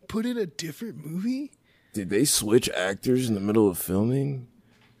 like, put in a different movie? Did they switch actors in the middle of filming?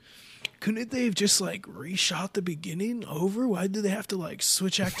 couldn't they have just like reshot the beginning over? Why did they have to like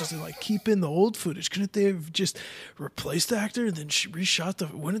switch actors and like keep in the old footage? Couldn't they have just replaced the actor and then reshot the?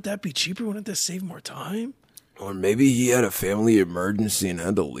 Wouldn't that be cheaper? Wouldn't that save more time? Or maybe he had a family emergency and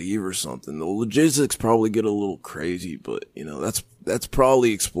had to leave or something. The logistics probably get a little crazy, but you know, that's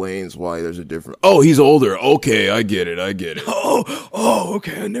probably explains why there's a difference. Oh, he's older. Okay, I get it. Oh,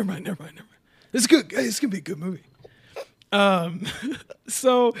 okay. Never mind. It's good. It's gonna be a good movie.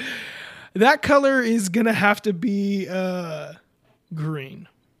 So that color is gonna have to be green,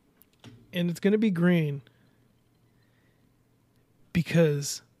 and it's gonna be green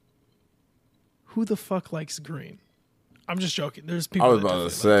because who the fuck likes green? I'm just joking. There's people. I was about to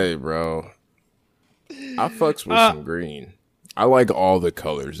say, bro, I fucks with some green. I like all the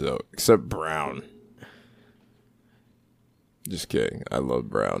colors though, except brown. Just kidding. I love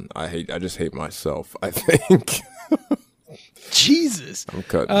brown. I just hate myself, I think. Jesus. I'm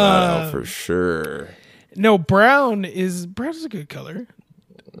cutting that out for sure. No, brown is a good color.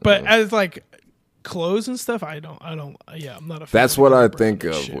 But as like clothes and stuff, I don't yeah, I'm not a fan. That's what I think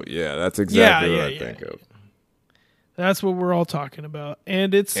of. Shit. Yeah, that's exactly what I think of. That's what we're all talking about.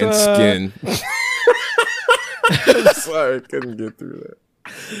 And it's skin. Sorry, I couldn't get through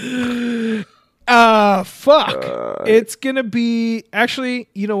that. Fuck. It's gonna be actually,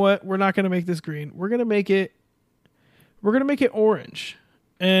 you know what? We're not gonna make this green. We're gonna make it orange.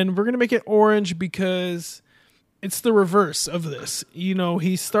 And we're gonna make it orange because it's the reverse of this. You know,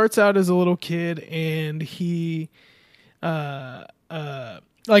 he starts out as a little kid and he like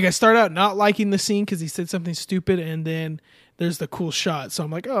I start out not liking the scene because he said something stupid, and then there's the cool shot. So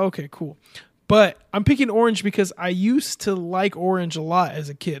I'm like, oh, okay, cool. But I'm picking orange because I used to like orange a lot as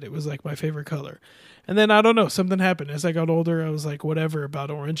a kid. It was like my favorite color. And then I don't know, something happened. As I got older, I was like, whatever about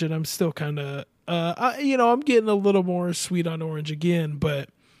orange. And I'm still kind of, I'm getting a little more sweet on orange again. But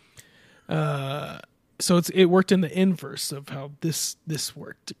so it worked in the inverse of how this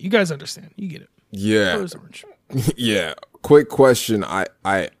worked. You guys understand? You get it. Yeah. Color's orange. Yeah. Quick question. I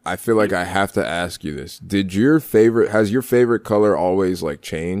feel like I have to ask you this. Has your favorite color always like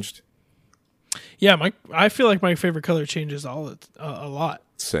changed? Yeah, I feel like my favorite color changes a lot.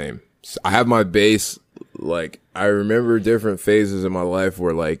 Same. I have my base, like, I remember different phases in my life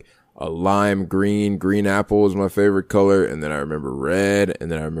where, like, a lime green apple was my favorite color, and then I remember red,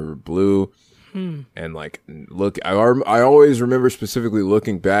 and then I remember blue. And, like, I always remember specifically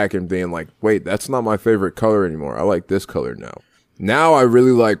looking back and being like, wait, that's not my favorite color anymore. I like this color now. Now I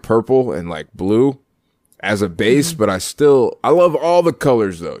really like purple and, like, blue as a base, but I love all the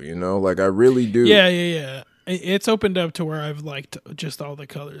colors though, you know, like I really do. Yeah. It's opened up to where I've liked just all the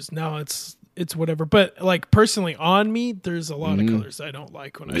colors. Now it's whatever. But like personally on me, there's a lot of colors I don't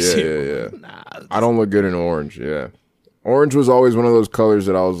like when I see it. Nah, I don't look good in orange. Yeah. Orange was always one of those colors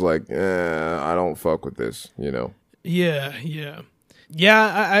that I was like, I don't fuck with this, you know? Yeah.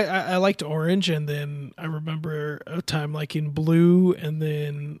 I liked orange, and then I remember a time liking blue, and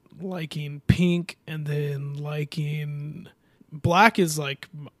then liking pink, and then liking black is like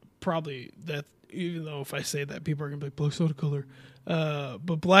probably that. Even though if I say that, people are gonna be like, "Black soda color,"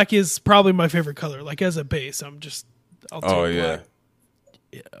 but black is probably my favorite color. Like as a base, I'll take black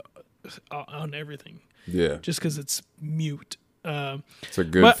on everything. Yeah, just because it's mute. It's a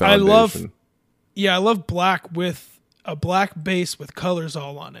good foundation. I love black with a black base with colors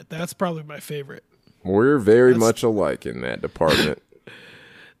all on it. That's probably my favorite. We're very much alike in that department.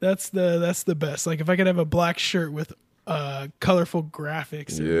 That's the best. Like if I could have a black shirt with colorful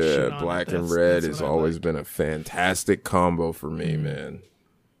graphics. And shit on black it, and red has always been a fantastic combo for me, man.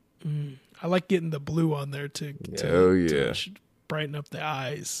 I like getting the blue on there to brighten up the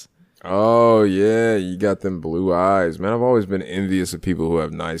eyes. Oh yeah, you got them blue eyes, man. I've always been envious of people who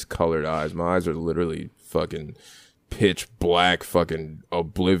have nice colored eyes. My eyes are literally fucking pitch black, fucking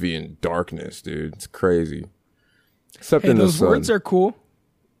oblivion darkness, dude. It's crazy. Except in the sun. Those words are cool.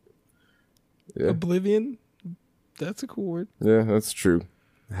 Yeah. Oblivion. That's a cool word. Yeah, that's true.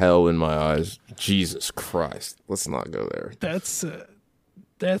 Hell in my eyes. Jesus Christ. Let's not go there. That's a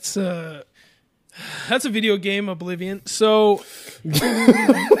video game, Oblivion. So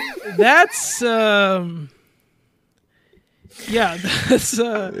that's it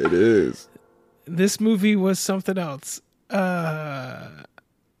is. This movie was something else. I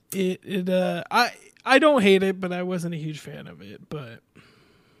don't hate it, but I wasn't a huge fan of it. But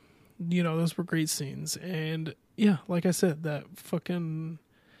you know, those were great scenes, and yeah, like I said, that fucking.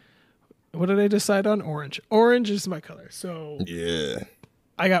 What did I decide on? Orange. Orange is my color. So yeah,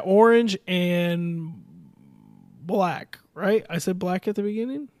 I got orange and black. Right? I said black at the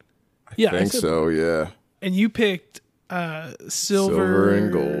beginning. I think so. Yeah. And you picked Silver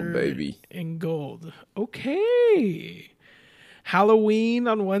and gold, baby. And gold. Okay. Halloween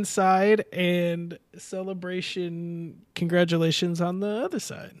on one side and celebration, congratulations on the other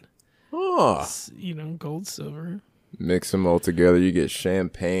side. Oh. You know, gold, silver. Mix them all together. You get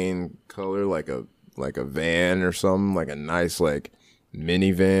champagne color like a van or something, like a nice like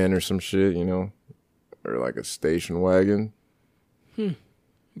minivan or some shit, you know, or like a station wagon.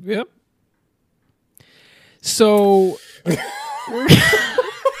 Yep. So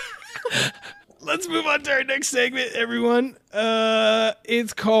let's move on to our next segment, everyone.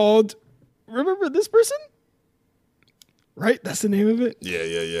 It's called Remember This Person? Right? That's the name of it?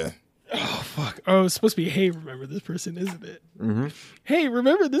 Yeah. Oh, fuck. Oh, it's supposed to be, hey, remember this person, isn't it? Mm-hmm. Hey,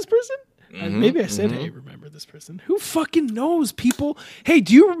 remember this person? Maybe I said, hey, remember this person. Who fucking knows, people? Hey,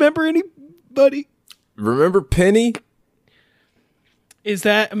 do you remember anybody? Remember Penny? Is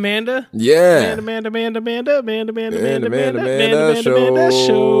that Amanda? Yeah. Amanda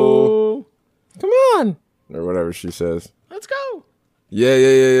show. Come on. Or whatever she says. Let's go. Yeah.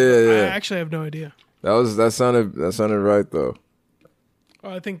 I actually have no idea. That sounded right though. Oh,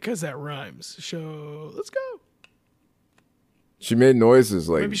 I think because that rhymes. Show. Let's go. She made noises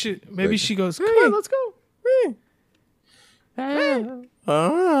like maybe she goes, come on, let's go.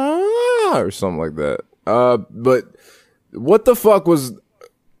 Or something like that. But what the fuck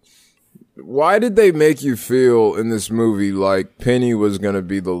why did they make you feel in this movie like Penny was gonna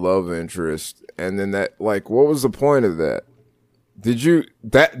be the love interest? And then that, like, what was the point of that? Did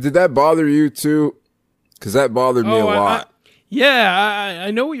that bother you too? Cause that bothered me a lot.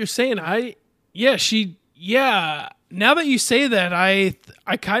 I know what you're saying. Now that you say that, I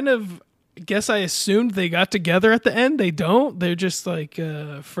kind of guess I assumed they got together at the end. They don't. They're just like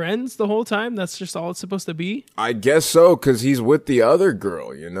friends the whole time. That's just all it's supposed to be. I guess so, because he's with the other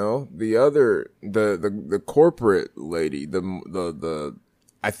girl, you know, the corporate lady.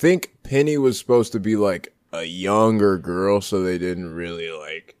 I think Penny was supposed to be like a younger girl, so they didn't really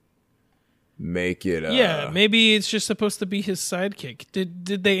like make it. Maybe it's just supposed to be his sidekick.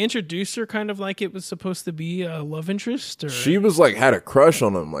 Did they introduce her kind of like it was supposed to be a love interest? Or? She was like had a crush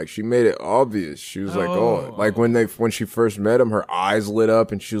on him. Like she made it obvious. She was like, oh, like when she first met him, her eyes lit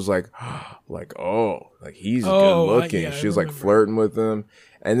up, and she was like, like he's good looking. She was like flirting with him,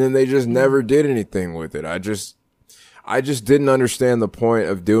 and then they just never did anything with it. I just didn't understand the point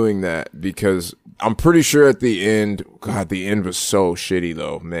of doing that, because I'm pretty sure at the end, God, the end was so shitty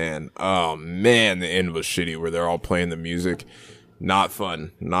though, man. Oh man, the end was shitty where they're all playing the music. Not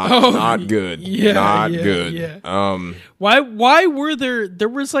fun. Not good. Not good. Yeah. Why were there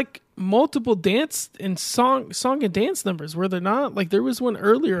was like multiple dance and song and dance numbers, were there not? Like there was one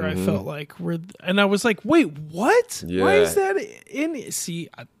earlier I felt like and I was like, wait, what? Yeah. Why is that in? See,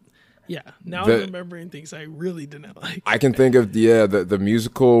 now I'm remembering things I really didn't like. I can think of the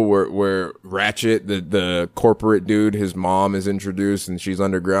musical where Ratchet, the corporate dude, his mom is introduced and she's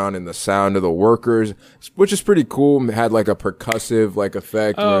underground, and the sound of the workers, which is pretty cool, had like a percussive like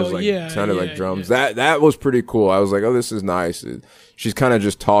effect where it was like sounded like drums. Yeah. That was pretty cool. I was like, oh, this is nice. She's kind of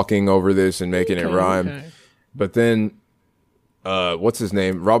just talking over this and making it rhyme. Okay. But then what's his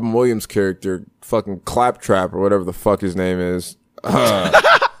name? Robin Williams' character, fucking Claptrap or whatever the fuck his name is.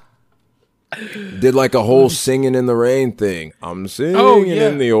 Did like a whole singing in the rain thing. I'm singing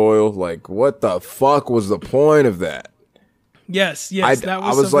in the oil. Like, what the fuck was the point of that? Yes, that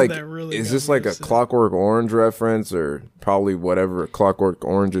was something like, that really is this like a Clockwork Orange reference, or probably whatever Clockwork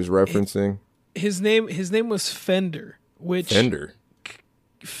Orange is referencing? His name was Fender,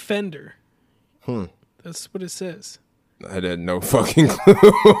 Fender. That's what it says. I had no fucking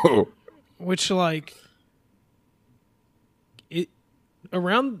clue. Which, like,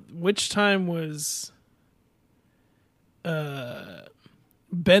 around which time was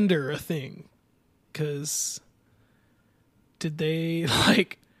Bender a thing? Because did they,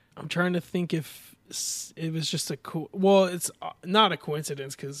 like, I'm trying to think if it was just it's not a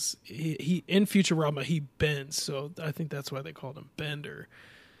coincidence, because he in Futurama he bends, so I think that's why they called him Bender.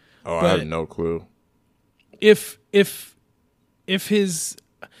 Oh, but I have no clue. If his,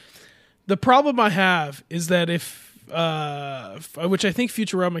 the problem I have is that which I think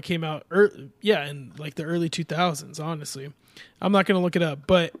Futurama came out, in like the early 2000s. Honestly, I'm not gonna look it up,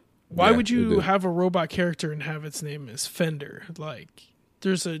 but why would you have a robot character and have its name as Fender? Like,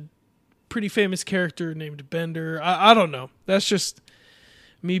 there's a pretty famous character named Bender. I don't know. That's just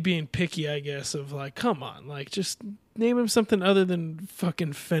me being picky, I guess. Of like, come on, like just name him something other than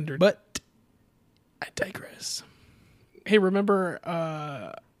fucking Fender. But I digress. Hey, remember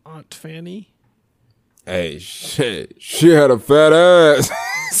Aunt Fanny? Hey, shit, she had a fat ass.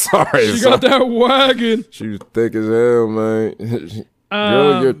 Sorry. She got that wagon. She was thick as hell, man.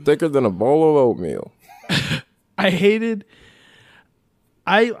 Girl, you're thicker than a bowl of oatmeal. I hated.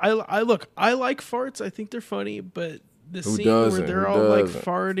 I look. I like farts. I think they're funny, but the scene where they're all like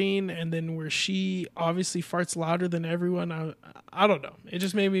farting, and then where she obviously farts louder than everyone. I don't know. It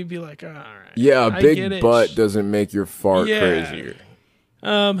just made me be like, all right. Yeah, a big butt doesn't make your fart crazier.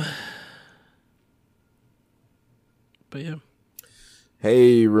 But yeah.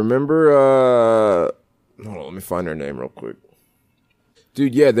 Hey, remember? Hold on, let me find her name real quick.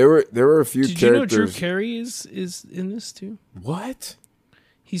 Dude, yeah, there were a few characters. Did you know Drew Carey is in this too? What?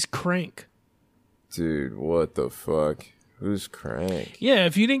 He's Crank. Dude, what the fuck? Who's Crank? Yeah,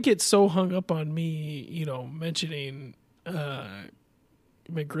 if you didn't get so hung up on me, mentioning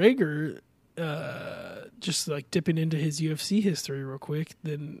McGregor, just like dipping into his UFC history real quick,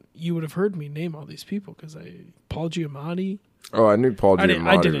 then you would have heard me name all these people because Paul Giamatti. Oh, I knew Paul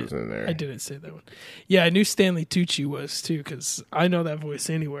Giamatti was in there. I didn't say that one. Yeah, I knew Stanley Tucci was too because I know that voice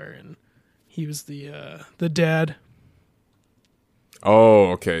anywhere, and he was the dad.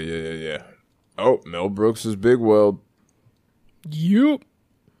 Oh, okay, yeah. Oh, Mel Brooks' Big World. Yup.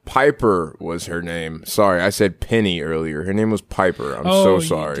 Piper was her name. Sorry, I said Penny earlier. Her name was Piper. I'm so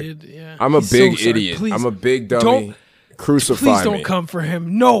sorry. You did, yeah. I'm a big idiot. Please, I'm a big dummy. Crucify me. Please don't come for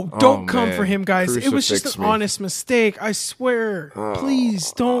him. No, don't come for him, guys. It was just an honest mistake. I swear.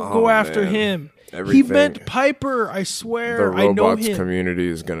 Please don't go after him. He meant Piper. I swear. The robots community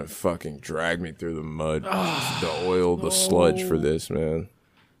is gonna fucking drag me through the mud, the oil, the sludge for this, man.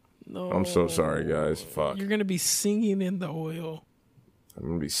 No, I'm so sorry, guys. Fuck. You're gonna be singing in the oil. I'm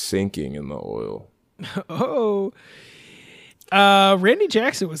gonna be sinking in the oil. Oh, Randy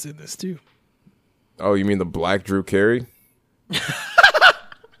Jackson was in this too. Oh, you mean the black Drew Carey?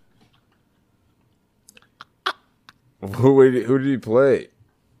 Who did he play?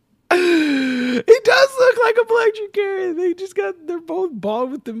 He does look like a black Drew Carey. They're both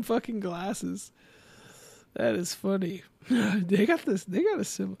bald with them fucking glasses. That is funny. They got a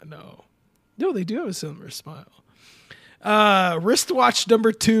similar, no, they do have a similar smile. Wristwatch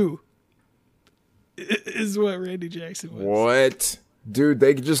number 2 is what Randy Jackson was. What? Dude,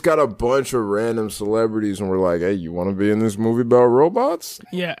 they just got a bunch of random celebrities and we're like, hey, you want to be in this movie about robots?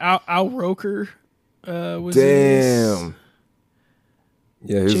 Yeah, Al Roker was in this.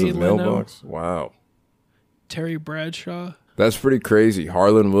 Yeah, here's the mailbox. Wow. Terry Bradshaw. That's pretty crazy.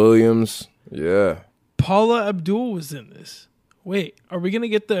 Harlan Williams. Yeah. Paula Abdul was in this. Wait, are we going to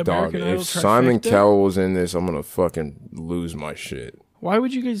get the American Idol trifecta? If Simon Cowell was in this, I'm going to fucking lose my shit. Why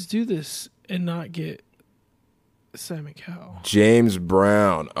would you guys do this and not get Simon Cowell? James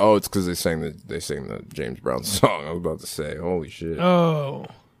Brown. Oh, it's because they sang the James Brown song. I was about to say, holy shit. Oh.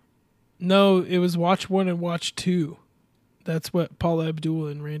 No, it was Watch 1 and Watch 2. That's what Paula Abdul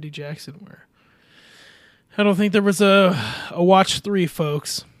and Randy Jackson were. I don't think there was a Watch 3,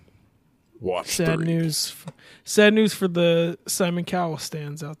 folks. Sad news. Sad news for the Simon Cowell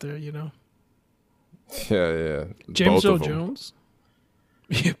stands out there, Yeah. James Earl Jones.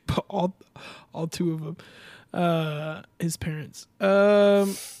 Yeah, all two of them. His parents. Yeah,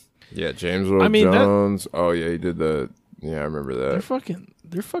 James Earl Jones. Oh yeah, he did the. Yeah, I remember that.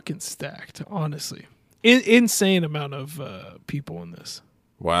 They're fucking stacked. Honestly, insane amount of people in this.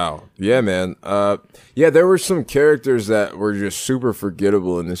 Wow. Yeah, man. Yeah, there were some characters that were just super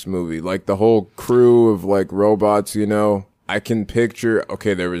forgettable in this movie. Like the whole crew of like robots, I can picture,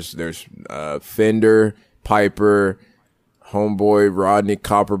 okay, there's Fender, Piper, homeboy, Rodney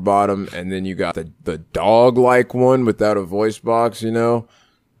Copperbottom, and then you got the dog-like one without a voice box, And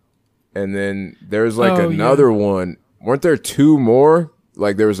then there's like another one. Weren't there 2 more?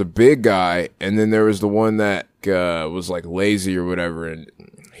 Like there was a big guy, and then there was the one that was like lazy or whatever, and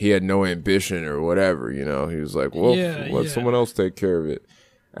he had no ambition or whatever, He was like, well, let someone else take care of it.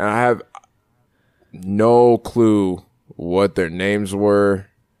 And I have no clue what their names were,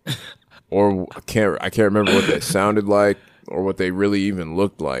 or I can't remember what they sounded like or what they really even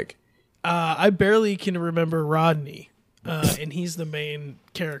looked like. I barely can remember Rodney. And he's the main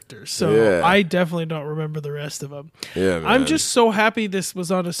character. So I definitely don't remember the rest of them. Yeah, man. I'm just so happy this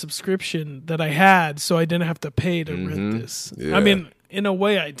was on a subscription that I had so I didn't have to pay to rent this. Yeah. I mean, in a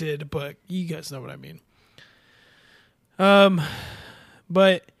way I did, but you guys know what I mean.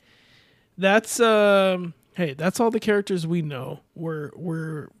 But that's hey, that's all the characters we know. We're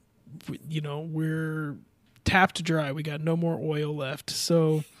tapped dry. We got no more oil left.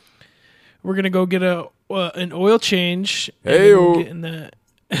 So we're going to go get an oil change, and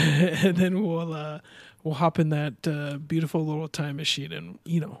then we'll hop in that beautiful little time machine, and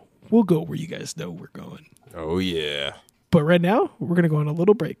we'll go where you guys know we're going. Oh yeah. But right now, we're going to go on a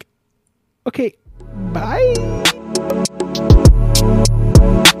little break. Okay, bye.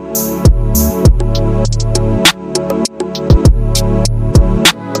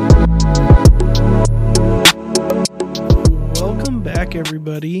 Welcome back,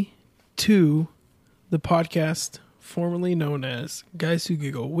 everybody, to the podcast formerly known as Guys Who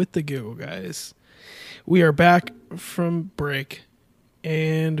Giggle with the Giggle Guys. We are back from break,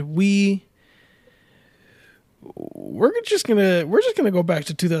 and we're just gonna go back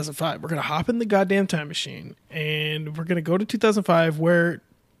to 2005. We're gonna hop in the goddamn time machine, and we're gonna go to 2005, where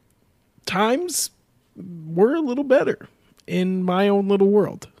times were a little better in my own little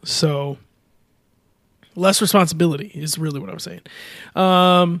world. So less responsibility is really what I'm saying.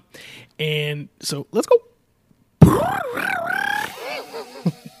 And so let's go.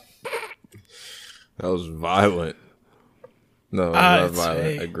 That was violent. No, not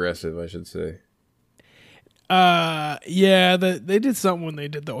violent. Aggressive, I should say. Yeah, they did something when they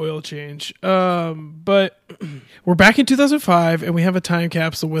did the oil change. But we're back in 2005, and we have a time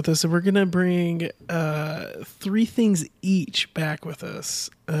capsule with us, and we're gonna bring 3 things each back with us.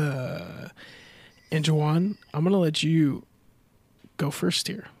 And Jawan, I'm gonna let you go first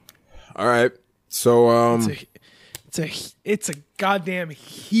here. All right. So it's a goddamn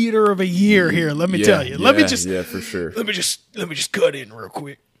heater of a year here. Let me tell you. For sure. Let me just cut in real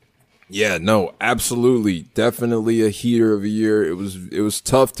quick. Yeah, no, absolutely, definitely a heater of a year. It was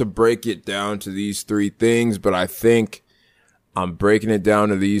tough to break it down to these 3 things, but I think I'm breaking it down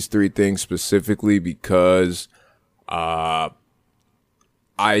to these 3 things specifically because I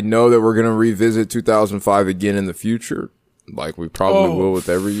know that we're gonna revisit 2005 again in the future, like we probably will with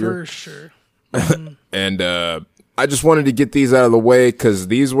every year, for sure. And I just wanted to get these out of the way because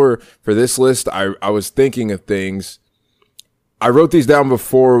these were, for this list, I was thinking of things. I wrote these down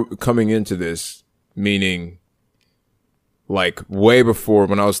before coming into this, meaning like way before,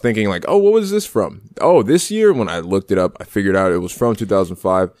 when I was thinking like, oh, what was this from? Oh, this year. When I looked it up, I figured out it was from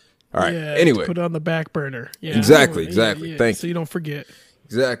 2005. All right. Yeah, anyway. Put it on the back burner. Yeah. Exactly. Yeah. Thank you. So you don't forget.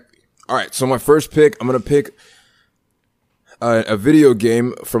 Exactly. All right. So my first pick, I'm going to pick a video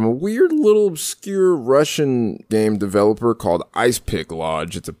game from a weird little obscure Russian game developer called Ice Pick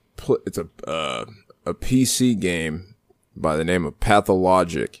Lodge. It's a PC game by the name of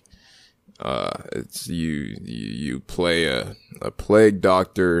Pathologic. It's you play a plague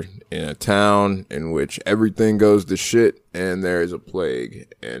doctor in a town in which everything goes to shit and there is a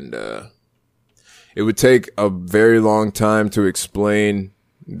plague, and it would take a very long time to explain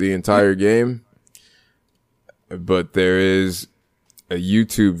the entire game. But there is a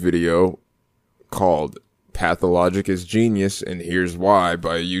YouTube video called Pathologic is Genius, and Here's Why,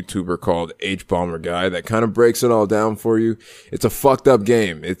 by a YouTuber called H-Bomber Guy that kind of breaks it all down for you. It's a fucked up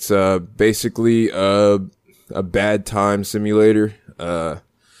game. It's basically a bad time simulator.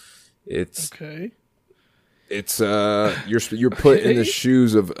 It's okay. It's you're put in the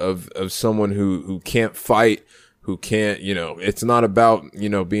shoes of someone who can't fight, who can't, it's not about,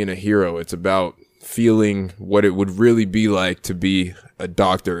 being a hero. It's about feeling what it would really be like to be a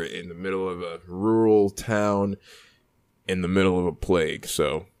doctor in the middle of a rural town in the middle of a plague.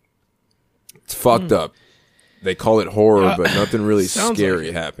 So it's fucked up. They call it horror, but nothing really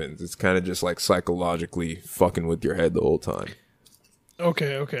scary happens. It's kind of just like psychologically fucking with your head the whole time.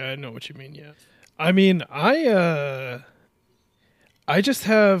 Okay, I know what you mean. Yeah, I mean, I just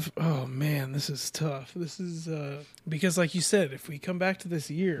have, oh man, this is tough. This is because, like you said, if we come back to this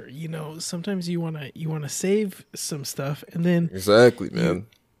year, sometimes you wanna save some stuff, and then exactly, man.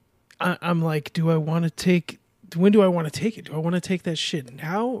 I'm like, do I want to take? When do I want to take it? Do I want to take that shit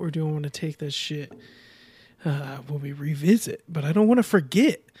now, or do I want to take that shit when we revisit? But I don't want to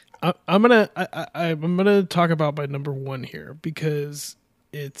forget. I'm gonna talk about my number 1 here because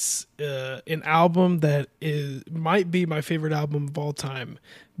it's an album that might be my favorite album of all time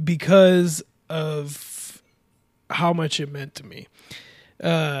because of how much it meant to me.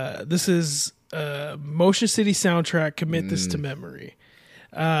 This is Motion City soundtrack, Commit This to Memory.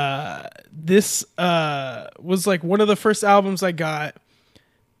 This was like one of the first albums I got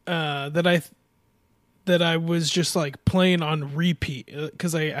that I was just like playing on repeat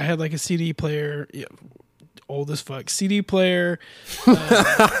because I had like a CD player. Old as fuck CD player.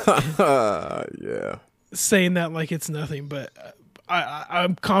 Yeah. Saying that like it's nothing, but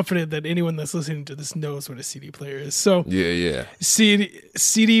I'm confident that anyone that's listening to this knows what a CD player is. So yeah.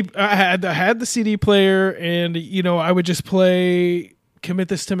 CD. I had the CD player, and I would just play Commit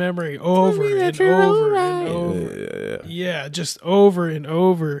This to Memory over and over and over. Yeah, just over and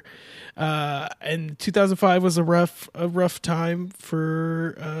over. And 2005 was a rough time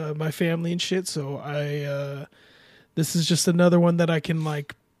for my family and shit. So I This is just another one that I can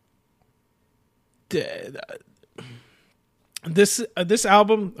like. This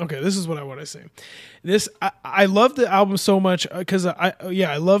album. Okay, this is what I want to say. I love the album so much because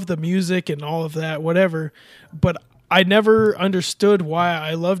I love the music and all of that, whatever. But I never understood why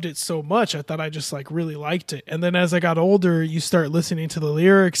I loved it so much. I thought I just like really liked it. And then as I got older, you start listening to the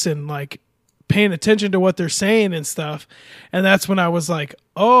lyrics and like paying attention to what they're saying and stuff. And that's when I was like,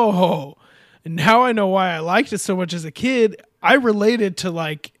 oh, now I know why I liked it so much as a kid. I related to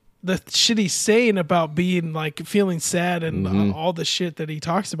like the shit he's saying about being like feeling sad and all the shit that he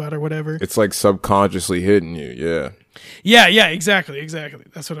talks about or whatever. It's like subconsciously hitting you. Yeah, exactly.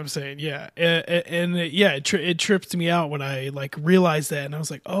 That's what I'm saying. Yeah. It tripped me out when I like realized that. And I was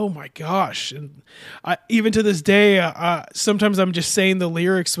like, oh my gosh. And even to this day, sometimes I'm just saying the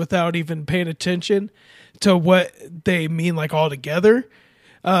lyrics without even paying attention to what they mean like all together.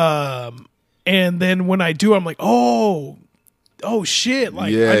 And then when I do, I'm like, oh shit,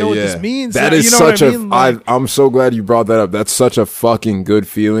 like I know what this means. That is such a like, I'm so glad you brought that up. That's such a fucking good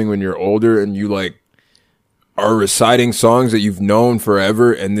feeling when you're older and you like are reciting songs that you've known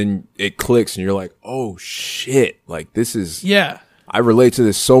forever and then it clicks and you're like, oh shit, like this is I relate to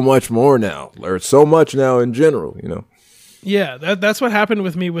this so much more now, or so much now in general, you know. Yeah, that's what happened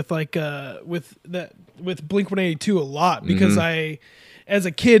with me with like with Blink-182 a lot, because I as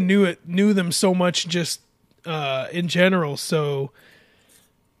a kid knew them so much just in general. So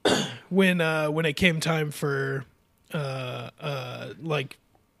when it came time for like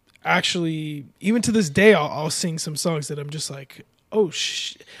actually, even to this day, I'll sing some songs that I'm just like, oh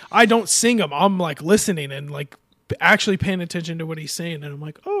shit. I don't sing them. I'm like listening and like actually paying attention to what he's saying, and I'm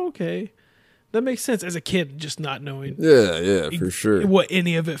like, oh okay, that makes sense. As a kid, just not knowing, for sure, what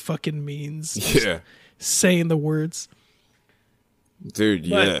any of it fucking means. Yeah, saying the words, dude.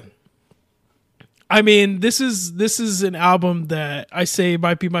 But, I mean, this is an album that I say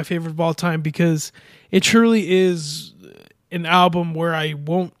might be my favorite of all time, because it truly is an album where I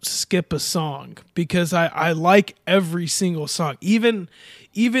won't skip a song, because I like every single song, even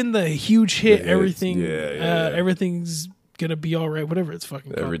the huge hit, everything, everything's gonna be all right, whatever it's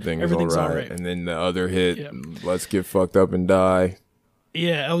fucking called. Everything's all right. And then the other hit, Let's Get Fucked Up and Die.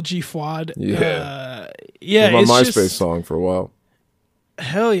 Yeah, LG Fuad. It was my MySpace song for a while.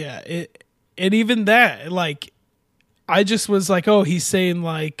 Hell yeah. And even that, like, I just was like, oh, he's saying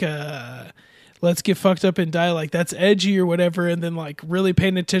like, let's get fucked up and die. Like, that's edgy or whatever. And then like really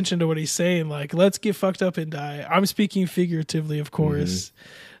paying attention to what he's saying, like, let's get fucked up and die. I'm speaking figuratively, of course.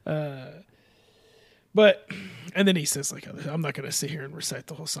 But, and then he says like, I'm not going to sit here and recite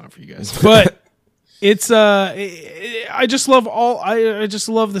the whole song for you guys, but it's, I just love I just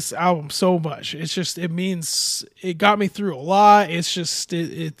love this album so much. It's just, it got me through a lot. It's just,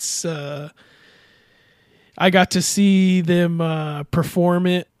 I got to see them perform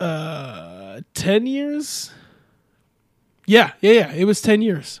it 10 years. Yeah. It was 10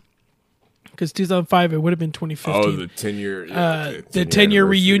 years. Because 2005, it would have been 2015. Oh, the 10-year. The 10-year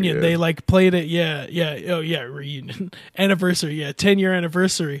reunion. Yeah. They like played it. Yeah. Oh, yeah. Reunion. Anniversary. Yeah. 10-year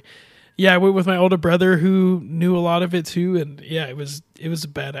anniversary. Yeah. I went with my older brother who knew a lot of it too. And yeah, it was a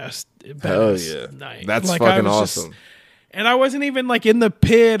badass night. That's like, fucking awesome. And I wasn't even like in the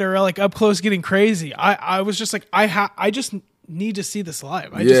pit or like up close getting crazy. I was just like, I just need to see this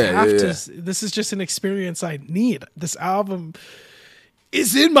live. I just have to. This is just an experience I need. This album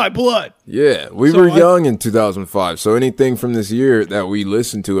is in my blood. Yeah, we were young in 2005, so anything from this year that we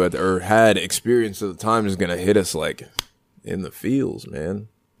listened to or had experience at the time is gonna hit us like in the feels, man.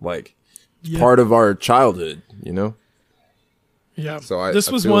 Like part of our childhood, you know. Yeah. So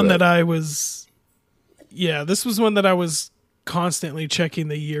this was one that I was. Yeah, this was one that I was constantly checking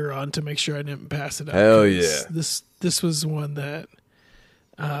the year on to make sure I didn't pass it up. Hell yeah! This was one that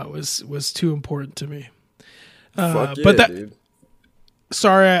was too important to me. Fuck yeah, but dude.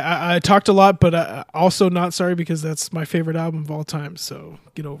 Sorry, I talked a lot, but also not sorry, because that's my favorite album of all time. So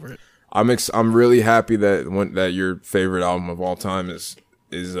get over it. I'm really happy that your favorite album of all time is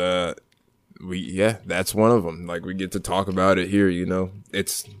that's one of them. Like, we get to talk about it here, you know.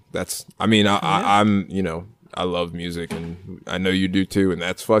 I'm, you know, I love music, and I know you do too, and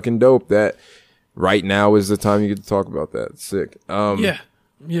that's fucking dope that right now is the time you get to talk about that. It's sick. Yeah.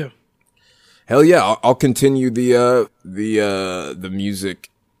 Hell yeah, I'll continue the music,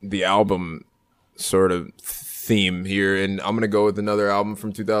 the album sort of theme here, and I'm going to go with another album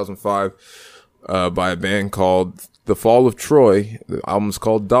from 2005 by a band called The Fall of Troy. The album's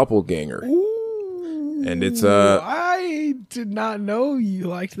called Doppelganger. Ooh, and it's I did not know you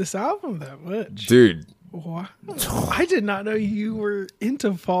liked this album that much. Dude. Wow. I did not know you were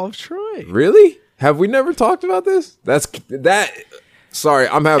into Fall of Troy. Really? Have we never talked about this? That. Sorry,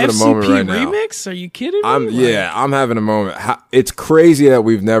 I'm having FCP a moment right now. remix? Are you kidding me? I'm having a moment. It's crazy that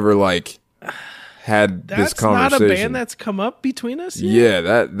we've never like had this conversation. That's not a band that's come up between us yet?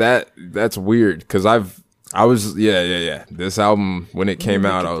 Yeah, that's weird because I was This album when it came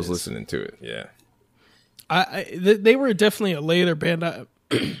out, I was listening to it. Yeah. They were definitely a later band.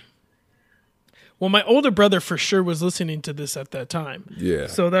 Well, my older brother for sure was listening to this at that time. Yeah.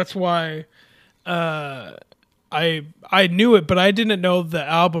 So that's why I knew it, but I didn't know the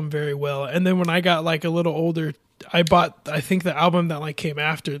album very well. And then when I got like a little older, I bought I think the album that like came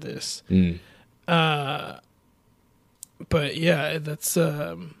after this. But yeah, that's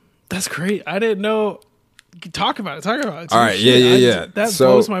great. I didn't know. Talk about it. All right. Yeah. That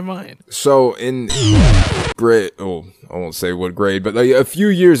blows my mind. So in grade, I won't say what grade, but like a few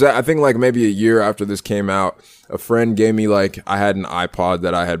years, I think like maybe a year after this came out, a friend gave me I had an iPod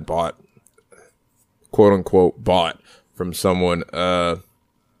that I had bought, quote unquote, bought from someone.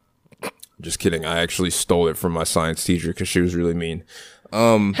 Just kidding. I actually stole it from my science teacher because she was really mean.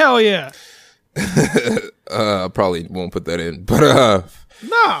 Hell yeah. I probably won't put that in, but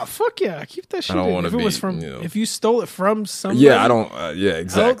nah, fuck yeah, keep that shit. I don't want to be. If you stole it from somebody, yeah, I don't. Yeah,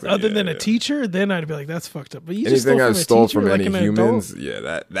 exactly. Other than a teacher, then I'd be like, that's fucked up. But you anything I stole teacher, from like any humans,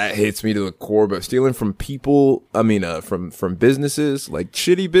 that hits me to the core. But stealing from people, from businesses, like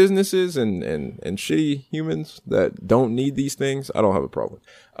shitty businesses and shitty humans that don't need these things, I don't have a problem.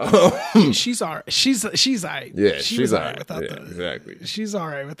 She's all right. She's all right. Yeah, she's all right without exactly. She's all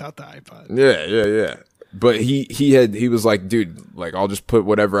right without the iPod. Yeah. But he was like, dude, like I'll just put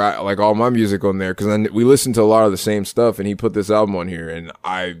whatever all my music on there because we listened to a lot of the same stuff, and he put this album on here, and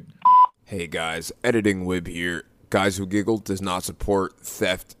hey guys, editing Wib here. Guys Who Giggle does not support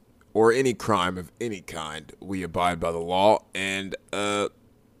theft or any crime of any kind. We abide by the law and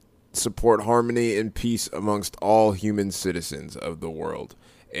support harmony and peace amongst all human citizens of the world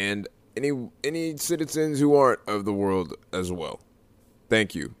and any citizens who aren't of the world as well.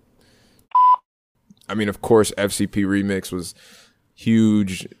 Thank you. I mean, of course, FCP Remix was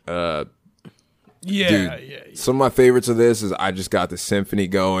huge. Yeah. Some of my favorites of this is I Just Got the Symphony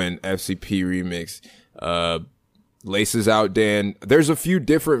Going, FCP Remix, Laces Out Dan. There's a few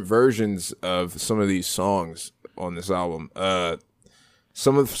different versions of some of these songs on this album. There's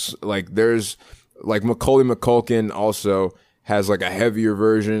Macaulay Culkin also has like a heavier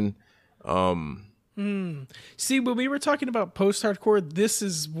version. See, when we were talking about post-hardcore, this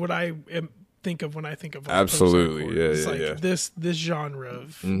is what I think of when I think of absolutely it's this genre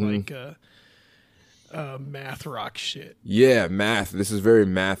of like math rock shit. Yeah, math. This is very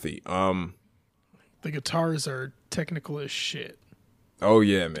mathy. The guitars are technical as shit. Oh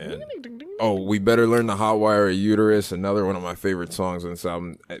yeah, man. Oh, We Better Learn to Hotwire a Uterus, another one of my favorite songs on this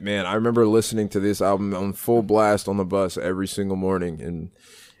album. Man, I remember listening to this album on full blast on the bus every single morning in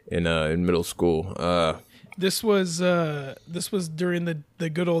middle school. This was during the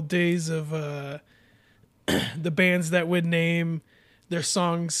good old days of the bands that would name their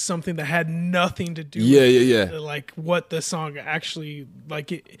songs something that had nothing to do with like what the song actually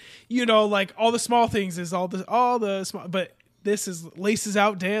like it, like All the Small Things is all the small, but this is Laces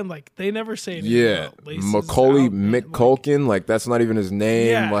Out Dan, like they never say anything about Laces Macaulay Out, Culkin, like that's not even his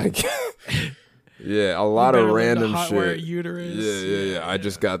name, like yeah, a lot of random shit. Uterus. Yeah. I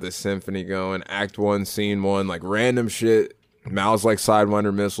Just Got the Symphony Going, Act 1, Scene 1, like random shit. Mouths Like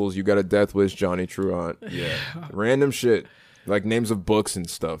Sidewinder Missiles, You Got a Death Wish, Johnny Truant. Yeah. Random shit. Like names of books and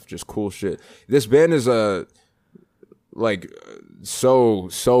stuff. Just cool shit. This band is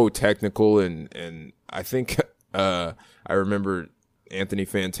so technical and I think I remember Anthony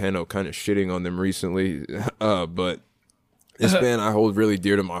Fantano kind of shitting on them recently. But this band I hold really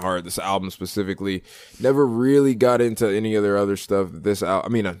dear to my heart. This album specifically, never really got into any of their other stuff.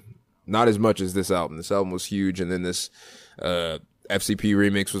 Not as much as this album. This album was huge, and then this FCP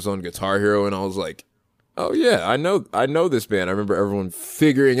Remix was on Guitar Hero, and I was like, oh yeah, I know this band. I remember everyone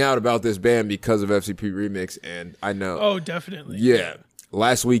figuring out about this band because of FCP Remix, and I know. Oh, definitely. Yeah.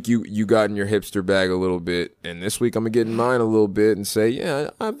 Last week you got in your hipster bag a little bit, and this week I'm gonna get in mine a little bit and say, yeah,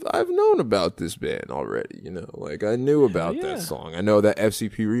 I've known about this band already. Like I knew about that song. I know that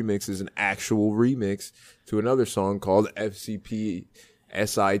FCP Remix is an actual remix to another song called FCP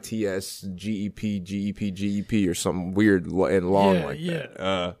SITS GEP or something weird and long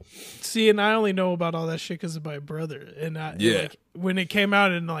that. See, and I only know about all that shit because of my brother. And like, when it came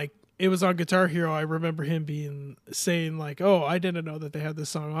out and like it was on Guitar Hero, I remember him saying like, "Oh, I didn't know that they had this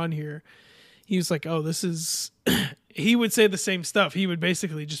song on here." he was like, oh, this is. He would say the same stuff. He would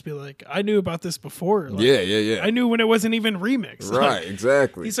basically just be like, I knew about this before. Like, yeah. I knew when it wasn't even remixed. Right, Like,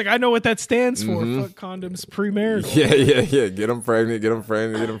 exactly. he's like, I know what that stands for. Fuck condoms premarital. Yeah. Get them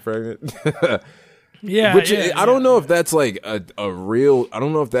pregnant. Yeah. Which yeah, I don't know if that's like a real. I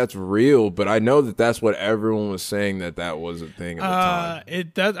don't know if that's real, but I know that that's what everyone was saying that was a thing at the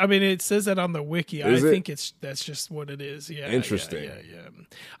time. I mean, it says that on the wiki. Is I it? think that's just what it is. Yeah. Interesting. Yeah.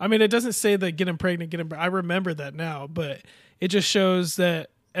 I mean, it doesn't say that get him pregnant. I remember that now, but it just shows that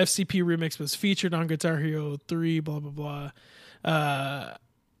FCP remix was featured on Guitar Hero 3. Blah blah blah.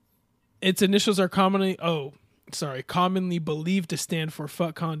 Its initials are commonly believed to stand for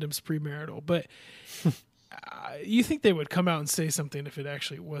fuck condoms premarital, but. You think they would come out and say something if it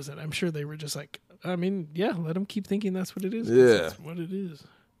actually wasn't? I'm sure they were just like, I mean, yeah, let them keep thinking that's what it is. Yeah, that's what it is.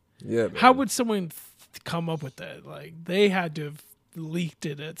 Yeah. Man. How would someone come up with that? Like they had to have leaked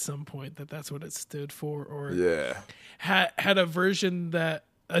it at some point that's what it stood for, or had a version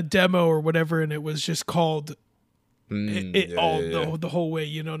a demo or whatever, and it was just called the whole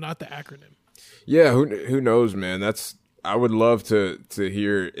way. Not the acronym. Yeah, who knows, man? I would love to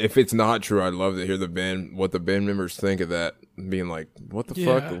hear, if it's not true, I'd love to hear what the band members think of that, being like, what the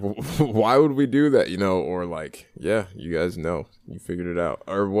fuck? Why would we do that? Or like, yeah, you guys know, you figured it out,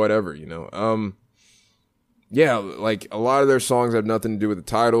 or whatever, Yeah, like a lot of their songs have nothing to do with the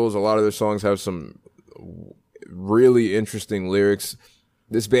titles. A lot of their songs have some really interesting lyrics.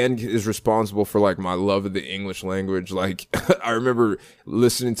 This band is responsible for like my love of the English language. Like I remember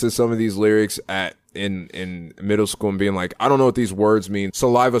listening to some of these lyrics in middle school and being like, I don't know what these words mean.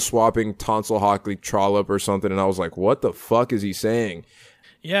 Saliva swapping, tonsil hockey, trollop or something. And I was like, what the fuck is he saying?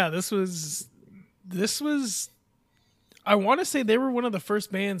 Yeah, this was, I want to say they were one of the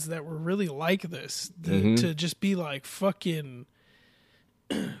first bands that were really like this to just be like fucking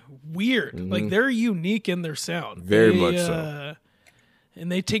weird. Like they're unique in their sound. Very much so. And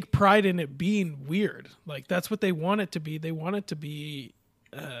they take pride in it being weird. Like that's what they want it to be. They want it to be.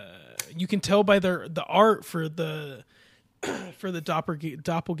 You can tell by the art for the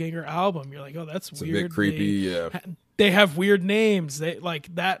Doppelganger album. You're like, oh, that's weird. A bit creepy. They have weird names. They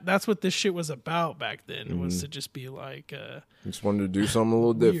like that. That's what this shit was about back then. Was to just be like. Just wanted to do something a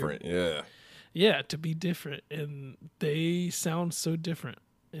little different. Yeah. Yeah, to be different, and they sound so different.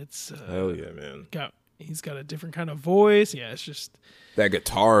 It's hell yeah, man. He's got a different kind of voice. Yeah, it's just that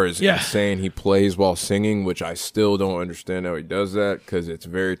guitar is insane. He plays while singing, which I still don't understand how he does that because it's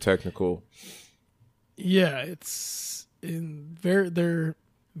very technical. Yeah, they're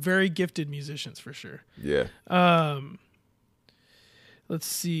very gifted musicians for sure. Yeah. Let's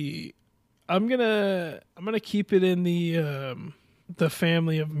see. I'm gonna keep it in the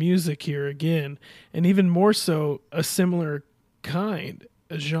family of music here again, and even more so a similar kind.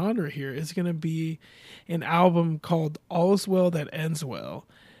 A genre here is going to be an album called All's Well That Ends Well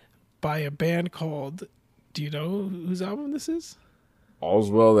by a band called, do you know whose album this is?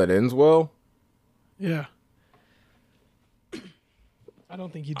 All's Well That Ends Well? Yeah. I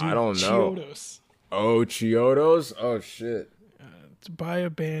don't think you do. I don't know. Chiodos. Oh, Chiodos? Oh, shit. It's by a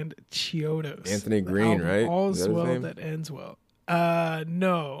band, Chiodos. Anthony Green, right? All's Well That Ends Well.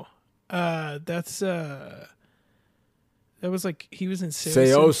 No. That's... That was like, he was in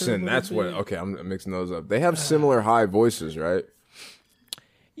Seosin. That's what, okay, I'm mixing those up. They have similar high voices, right?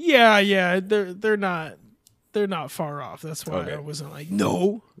 Yeah. They're not far off. That's why I wasn't like,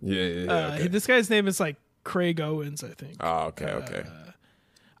 no. Yeah. Okay. This guy's name is like Craig Owens, I think. Oh, okay.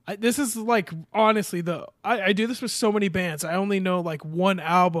 This is like, honestly, I do this with so many bands. I only know like one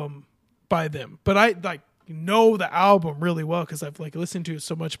album by them, but I like know the album really well because I've like listened to it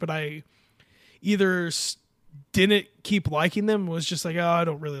so much, but I either didn't keep liking them, was just like, oh, I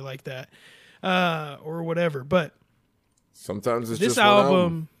don't really like that, or whatever. But sometimes it's this just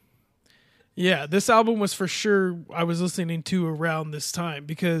album. Yeah, this album was for sure I was listening to around this time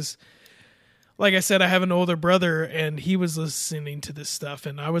because, like I said, I have an older brother and he was listening to this stuff,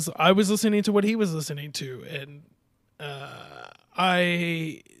 and I was listening to what he was listening to, and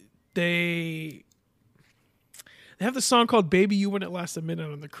they have the song called Baby You When It Lasts a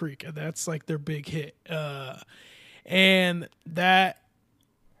Minute on the Creek, and that's like their big hit. And that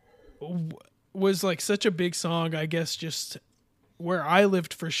was like such a big song, I guess, just where I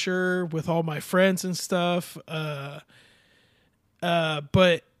lived for sure with all my friends and stuff. But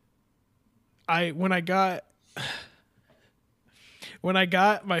when I got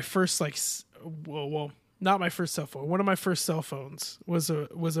my first not my first cell phone. One of my first cell phones was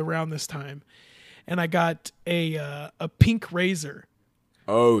around this time. And I got a pink Razor.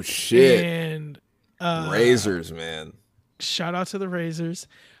 Oh shit! And Razors, man. Shout out to the razors.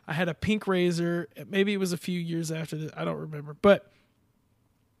 I had a pink razor. Maybe it was a few years after this. I don't remember. But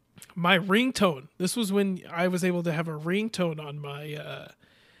my ringtone, this was when I was able to have a ringtone on my,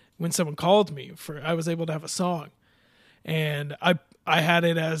 when someone called me I was able to have a song. And I had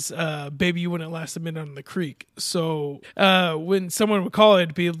it as "Baby You Wouldn't Last a Minute on the Creek." So when someone would call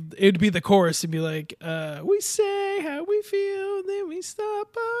it'd be the chorus and be like, "We say how we feel, then we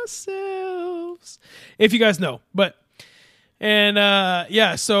stop ourselves." If you guys know,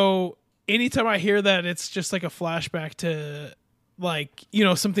 so anytime I hear that, it's just like a flashback to like, you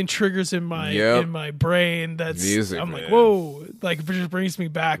know, something triggers in my brain. That's music, I'm man. like, whoa, like it just brings me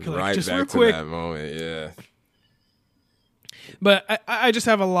back, like Right just back real to quick. that moment, yeah. But I just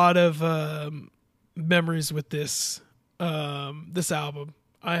have a lot of memories with this this album.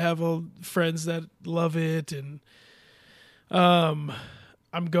 I have friends that love it, and I'm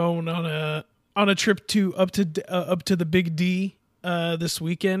going on a trip up to the Big D this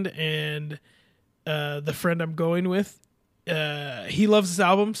weekend, and the friend I'm going with, he loves this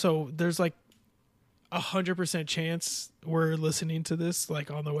album, so there's like 100% chance we're listening to this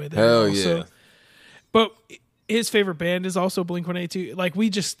like on the way there. Hell also. yeah! But his favorite band is also Blink-182. Like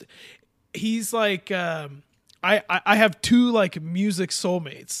he's like, I have two like music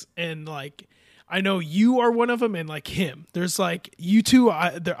soulmates, and like I know you are one of them, and like him. There's like you two.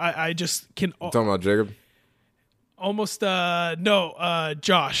 I just can Talking about Jacob. almost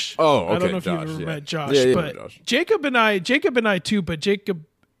Josh. Oh, okay, I don't know if Josh, you've ever yeah. met Josh, Yeah, but Josh. Jacob and I too. But Jacob,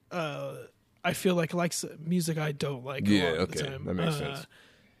 I feel like likes music I don't like. Yeah, a lot of okay, the time. that makes sense.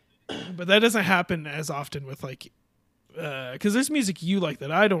 But that doesn't happen as often with like, because there's music you like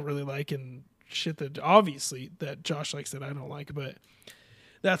that I don't really like, and shit that obviously that Josh likes that I don't like. But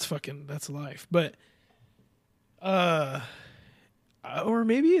that's life. But or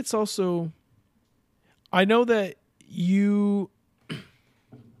maybe it's also, I know that you.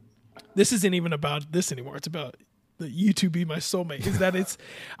 This isn't even about this anymore. It's about the you two be my soulmate. Is that it's?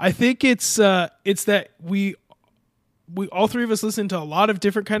 I think it's that we all three of us listen to a lot of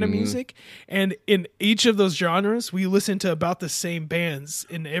different kind of music, and in each of those genres, we listen to about the same bands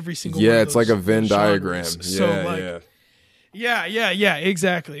in every single. Yeah, one of it's like a those Venn diagram. genres. So like, yeah. yeah,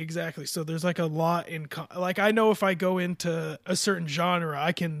 exactly. So there's like a lot in like I know if I go into a certain genre,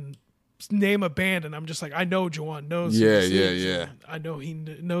 I can name a band, and I'm just like, I know Juwan knows. who this is, Yeah. and I know he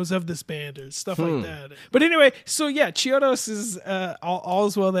knows of this band or stuff like that. But anyway, so yeah, Chiodos is all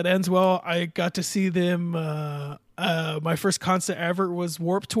is well that ends well. I got to see them. My first concert ever was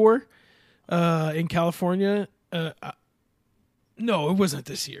Warped Tour in California. No, it wasn't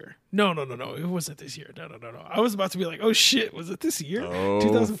this year. No, it wasn't this year. No. I was about to be like, oh shit, was it this year? Oh,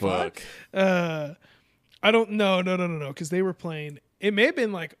 2005? fuck. I don't know. No, because they were playing. It may have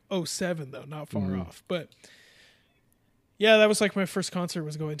been like 2007 though, not far off. But yeah, that was like my first concert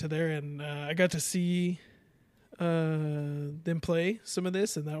was going to there, and I got to see them play some of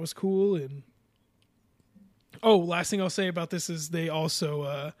this, and that was cool. And last thing I'll say about this is they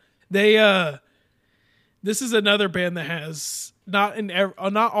also this is another band that has not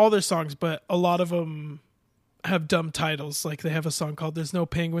all their songs, but a lot of them have dumb titles. Like they have a song called "There's No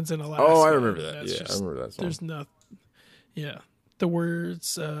Penguins in Alaska." Oh, I remember that. That's Yeah, I remember that song. There's nothing. Yeah, the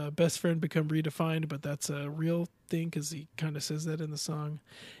words "best friend" become redefined, but that's a real thing because he kind of says that in the song.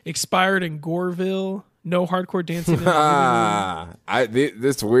 Expired in Goreville. No hardcore dancing. In the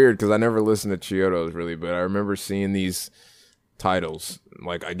This is weird because I never listened to Chiodos really, but I remember seeing these titles,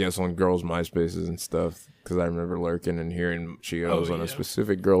 like I guess on girls' MySpaces and stuff, because I remember lurking and hearing Chiodos on a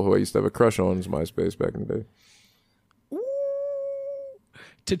specific girl who I used to have a crush on his MySpace back in the day.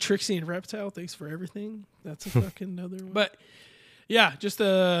 To Trixie and Reptile, thanks for everything. That's a fucking another one. But yeah, just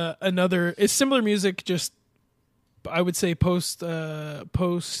another. It's similar music, just I would say post hardcore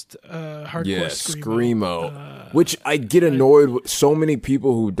screamo. Which I get annoyed with. So many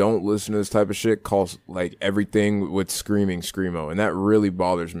people who don't listen to this type of shit call like everything with screaming screamo, and that really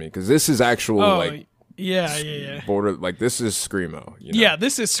bothers me because this is actual border, like this is screamo. You know? Yeah,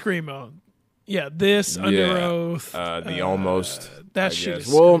 this is screamo. Yeah, this Under Oath, the almost that I shit guess.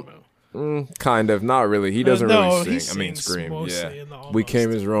 is well, screamo. Kind of, not really. He doesn't no, really he sing. I mean, sings scream. mostly Yeah, in the we came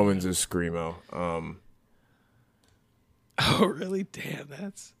almost. as Romans is screamo. Oh, really? Damn,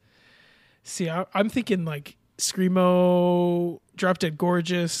 that's. See, I'm thinking like screamo, Drop Dead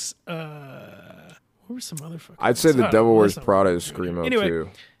Gorgeous. What were some other fucking? I'd say the Devil Wears Prada is screamo anyway, too.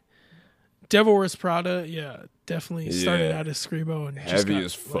 Devil Wears Prada, yeah, definitely started Yeah. out as screamo and just Heavy got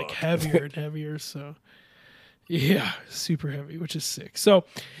as fuck. like heavier and heavier. So, yeah, super heavy, which is sick. So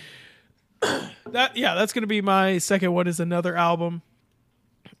that's gonna be my second one. Is another album.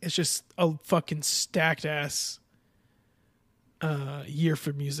 It's just a fucking stacked ass year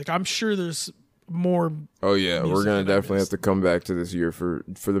for music. I'm sure there's more. Oh yeah, we're gonna definitely have to come back to this year for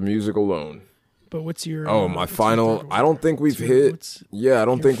the music alone. But what's your? My final. I don't think we've hit. Yeah, I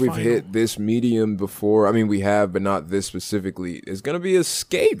don't think we've hit this medium before. I mean, we have, but not this specifically. It's gonna be a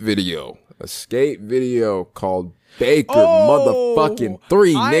skate video. A skate video called Baker motherfucking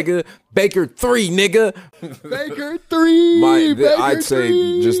 3, nigga. Baker 3, nigga. Baker 3. I'd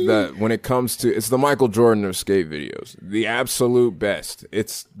say just that when it comes to, it's the Michael Jordan of skate videos, the absolute best.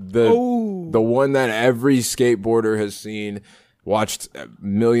 It's the one that every skateboarder has seen, watched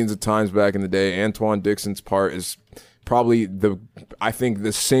millions of times back in the day. Antoine Dixon's part is probably I think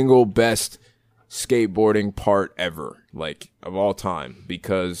the single best skateboarding part ever, like of all time,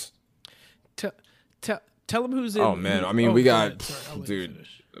 because. Tell them who's in. Oh man, I mean, we got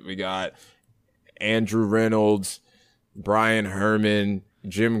Andrew Reynolds, Brian Herman,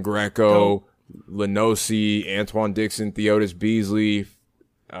 Jim Greco, Lenosi, Antoine Dixon, Theodis Beasley.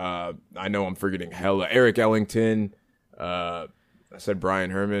 I know I'm forgetting Eric Ellington. I said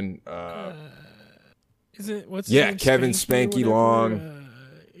Brian Herman. Is it what's his name? Kevin Spanky Long.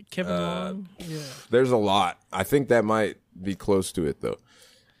 Kevin Long. Yeah. There's a lot. I think that might be close to it though,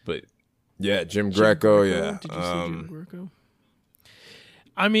 but. Yeah, Jim Greco. Yeah. Did you say Jim Greco?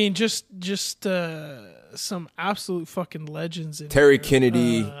 I mean, just some absolute fucking legends. Terry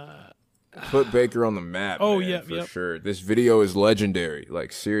Kennedy put Baker on the map. Oh man, yeah, for sure. This video is legendary.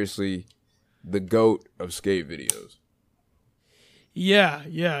 Like seriously, the GOAT of skate videos. Yeah,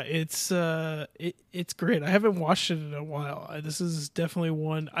 it's great. I haven't watched it in a while. This is definitely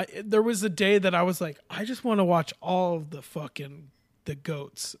one. There was a day that I was like, I just want to watch all of the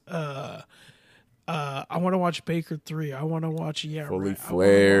GOATs. I want to watch Baker 3. I want to watch Fully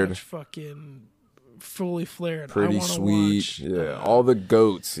Flared. I watch fucking Fully Flared. Pretty Sweet. All the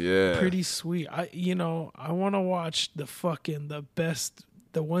GOATs. Yeah. Pretty Sweet. I want to watch the best,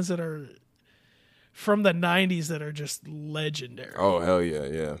 the ones that are from the 90s that are just legendary. Oh hell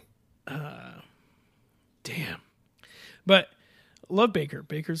yeah. Damn. But love Baker.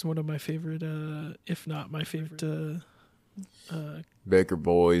 Baker's one of my favorite, if not my favorite. Baker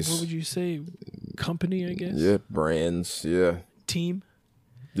Boys. What would you say? Company, I guess. Yeah, brands. Yeah. Team.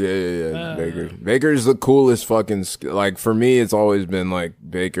 Yeah. Baker's the coolest fucking. Like for me, it's always been like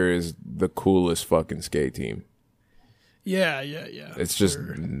Baker is the coolest fucking skate team. Yeah. It's just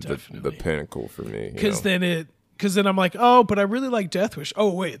the pinnacle for me. Because then I'm like, oh, but I really like Death Wish.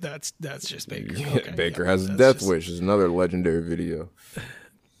 Oh wait, that's just Baker. Yeah, okay, Baker has Death Wish. Is another legendary video.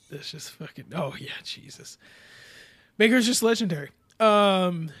 That's just fucking. Oh yeah, Jesus. Baker's just legendary.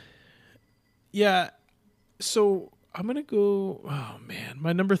 Yeah. So I'm gonna go. Oh man,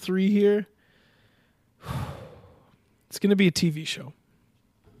 my number 3 here. It's gonna be a TV show.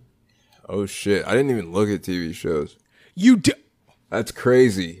 Oh shit! I didn't even look at TV shows. You did. That's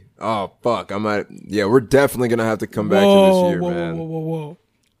crazy. Oh fuck! We're definitely gonna have to come back to this year, man. Whoa.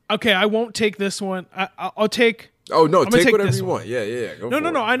 Okay, I won't take this one. I'll take. Oh no, take whatever you want. Yeah.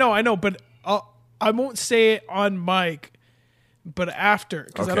 No. I know, but I won't say it on mic. But after,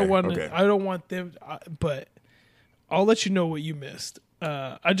 because I don't want them. But I'll let you know what you missed.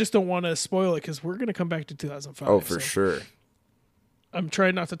 I just don't want to spoil it because we're gonna come back to 2005. Oh, for sure. I'm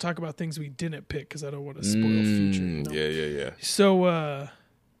trying not to talk about things we didn't pick because I don't want to spoil future. You know? Yeah. So,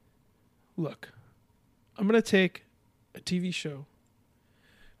 look, I'm gonna take a TV show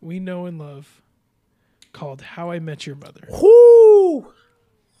we know and love called How I Met Your Mother. Whoo!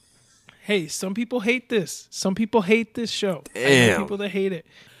 Hey, some people hate this. Some people hate this show. Damn. I know people that hate it.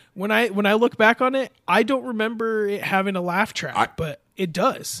 When I look back on it, I don't remember it having a laugh track, but it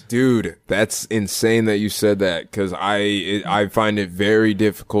does. Dude, that's insane that you said that because I find it very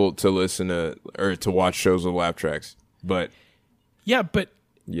difficult to listen to or to watch shows with laugh tracks. But yeah, I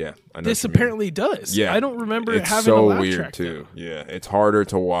know this apparently does. Yeah, I don't remember it having so a laugh weird track too. Though. Yeah, it's harder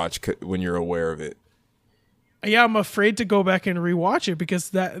to watch when you're aware of it. Yeah, I'm afraid to go back and rewatch it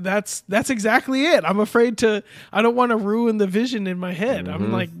because that's exactly it. I'm afraid to. I don't want to ruin the vision in my head. Mm-hmm.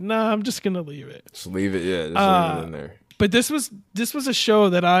 I'm like, nah, I'm just gonna leave it. Just leave it. Yeah, just leave it in there. But this was a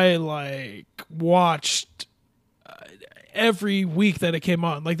show that I like watched every week that it came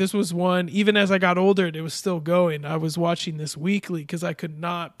on. Like this was one. Even as I got older, it was still going. I was watching this weekly because I could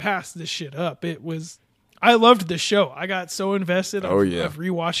not pass this shit up. It was. I loved the show. I got so invested. I've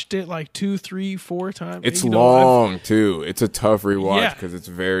rewatched it like 2, 3, 4 times. It's long too. It's a tough rewatch because it's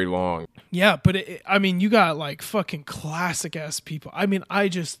very long. Yeah, but I mean, you got like fucking classic ass people. I mean, I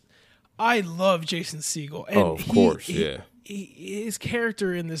love Jason Segel. And of course, his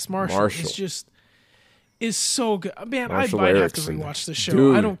character in this Marshall is just is so good. Man, Marshall I might have to Erickson. rewatch the show.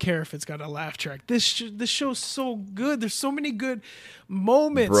 Dude. I don't care if it's got a laugh track. This show's so good. There's so many good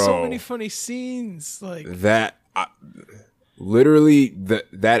moments, so Bro. many funny scenes. Like Literally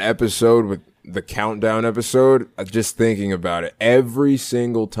that episode with the countdown episode, just thinking about it every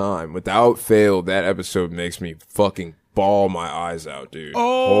single time without fail, that episode makes me fucking bawl my eyes out, dude.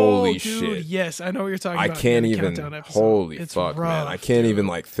 Holy dude, shit. Yes, I know what you're talking I about. can't The even, countdown episode. holy It's fuck, rough, man. I can't dude. even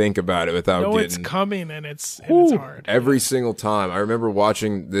like think about it without No, getting. it's coming and it's Whew. hard. Every single time. I remember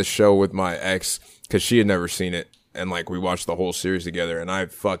watching this show with my ex because she had never seen it. And like we watched the whole series together and I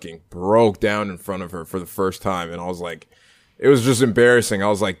fucking broke down in front of her for the first time. And I was like, it was just embarrassing. I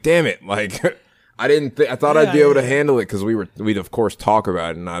was like, damn it. Like I thought I'd be able to handle it because we'd of course talk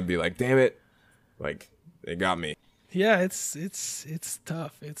about it and I'd be like, damn it. Like it got me. Yeah, it's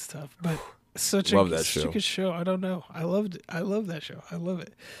tough. It's tough, but such Love a that such a show. good show. I don't know. I loved it. I love that show. I love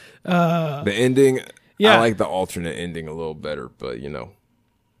it. The ending, Yeah. I like the alternate ending a little better, but you know.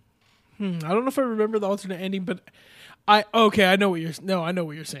 I don't know if I remember the alternate ending, but I know what you're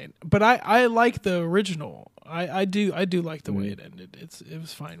saying. But I like the original. I do like the way it ended. It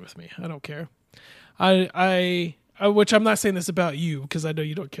was fine with me. I don't care. I which I'm not saying this about you because I know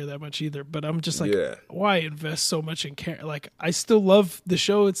you don't care that much either. But I'm just like, why invest so much in care? Like I still love the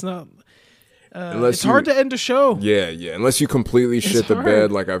show. It's not. It's hard to end a show. Yeah. Unless you completely shit the hard.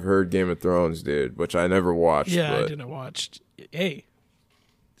 bed, like I've heard Game of Thrones did, which I never watched. Yeah, but I didn't watch. Hey,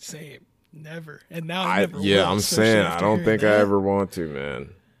 same, never, and now I never. yeah, will, I'm especially saying I after don't hearing think I that. ever want to, man.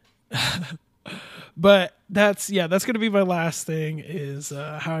 But that's gonna be my last thing is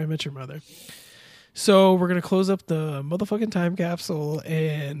How I Met Your Mother. So we're gonna close up the motherfucking time capsule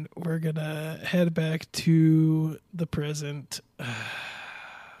and we're gonna head back to the present.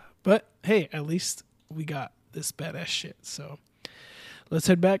 But hey, at least we got this badass shit. So let's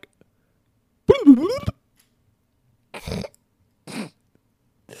head back. Got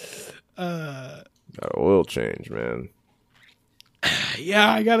an oil change, man.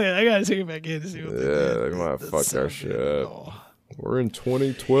 Yeah, I gotta take it back in to see what Yeah, they might have fucked our shit up. We're in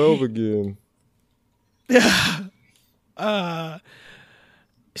 2012 again.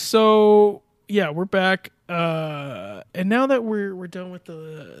 So yeah, we're back. And now that we're done with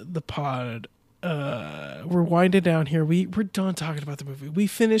the pod, we're winding down here. We're done talking about the movie. We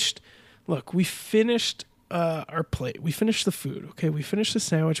finished our plate. We finished the food. Okay, we finished the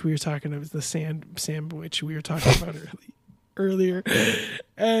sandwich. We were talking about the sandwich we were talking about earlier,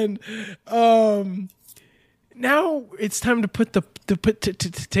 and now it's time to put to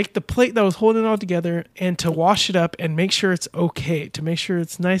take the plate that was holding it all together and to wash it up and make sure it's okay, to make sure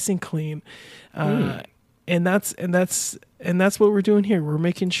it's nice and clean. And that's what we're doing here. We're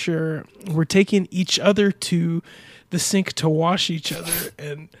making sure we're taking each other to the sink to wash each other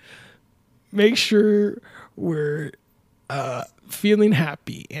and make sure we're feeling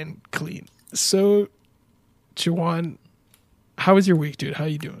happy and clean. So, Jawan, how was your week, dude? How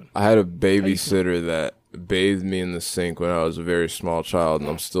you doing? I had a babysitter that bathed me in the sink when I was a very small child, and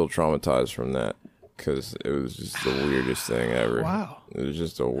I'm still traumatized from that because it was just the weirdest thing ever. Wow. It was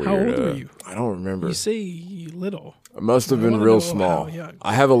just a weird. How old were you? I don't remember. You say you little. I must have been wanna real know small. how young.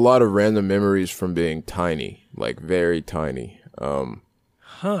 I have a lot of random memories from being tiny, like very tiny. Wow,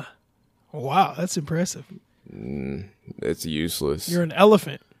 that's impressive. It's useless. You're an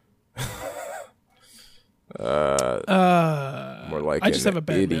elephant. More like I just an have a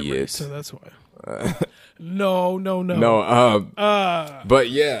bad idiot. memory, so that's why. No. But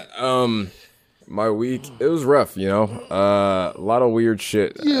yeah, my week, it was rough, you know. A lot of weird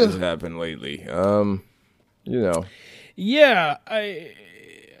shit has happened lately.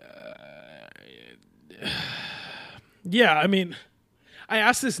 Yeah, I mean, I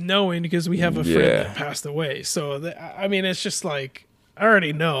asked this knowing because we have a friend that passed away. So, it's just like, I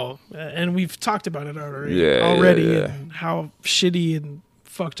already know. And we've talked about it already. And how shitty and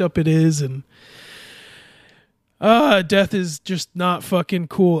fucked up it is. And death is just not fucking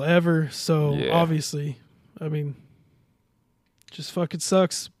cool ever. So, obviously, just fucking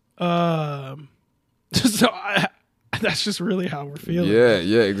sucks. That's just really how we're feeling. Yeah,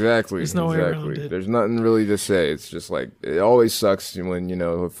 exactly. There's no way around it. There's nothing really to say. It's just like, it always sucks when,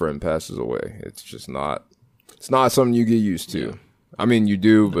 a friend passes away. It's just not, it's not something you get used to. Yeah. I mean, you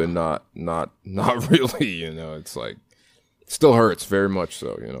do, but not really, it's like, it still hurts very much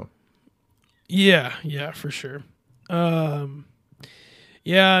so, Yeah, for sure. That,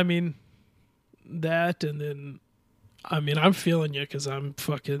 and then, I'm feeling you because I'm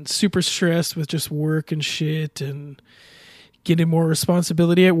fucking super stressed with just work and shit and getting more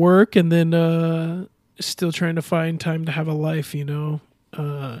responsibility at work and then still trying to find time to have a life, and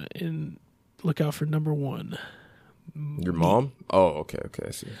look out for number 1. Your mom? Oh, okay,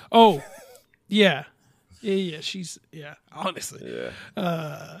 I see. Oh, yeah. She's honestly.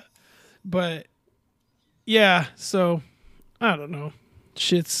 Yeah. But yeah, so I don't know.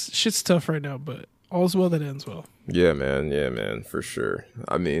 Shit's tough right now, but all's well that ends well. Yeah, man, for sure.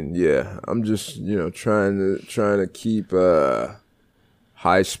 I mean, yeah, I'm just, trying to keep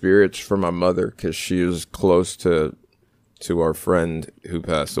high spirits for my mother, because she was close to our friend who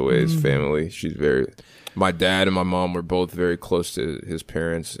passed away, his family. My dad and my mom were both very close to his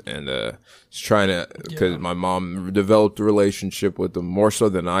parents, and trying to, because my mom developed a relationship with him more so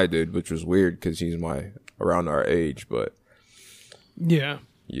than I did, which was weird because he's around our age, but yeah,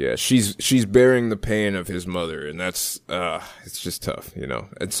 she's bearing the pain of his mother, and that's it's just tough,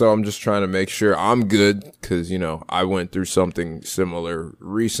 And so I'm just trying to make sure I'm good, because I went through something similar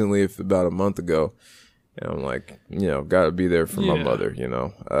recently, about a month ago, and I'm like, got to be there for my mother,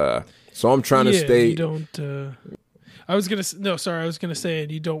 So I'm trying to stay. You don't. I was gonna say,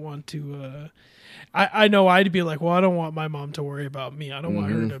 and you don't want to. I know I'd be like, well, I don't want my mom to worry about me. I don't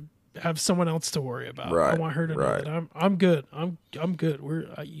want her to have someone else to worry about. Right, I want her to know that I'm good. I'm good.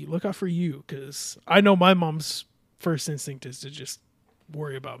 You look out for you, because I know my mom's first instinct is to just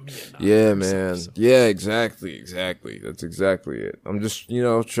worry about me. And not yeah, herself, man. so. Yeah, exactly. That's exactly it. I'm just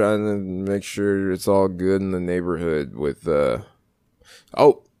trying to make sure it's all good in the neighborhood with.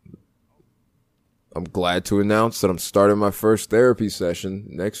 I'm glad to announce that I'm starting my first therapy session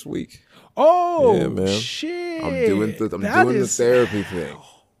next week. Oh, yeah, man. Shit! I'm doing the therapy thing.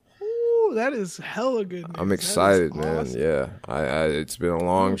 Ooh, that is hella good news. I'm excited, man. Awesome. Yeah, it's been a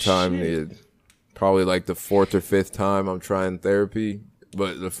long time. Shit. Probably like the 4th or 5th time I'm trying therapy,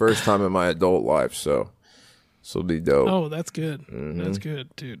 but the first time in my adult life. So this will be dope. Oh, that's good. That's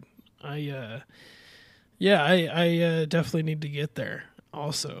good, dude. I definitely need to get there.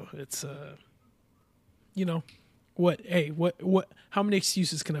 Also, it's what how many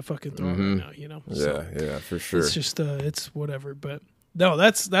excuses can I fucking throw out right now, So yeah, for sure. it's just it's whatever, but no,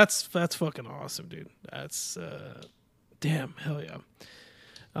 that's fucking awesome, dude. That's damn, hell yeah.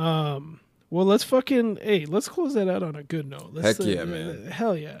 Well, let's close that out on a good note. Heck yeah, man.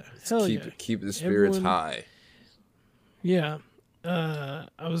 Hell yeah. Keep the spirits high. Yeah. I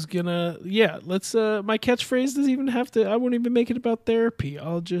was gonna let's my catchphrase doesn't even have to, I won't even make it about therapy.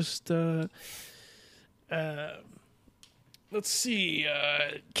 I'll just let's see,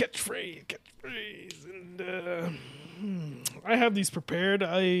 catchphrase, and I have these prepared.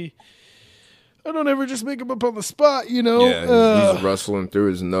 I don't ever just make them up on the spot, Yeah, he's rustling through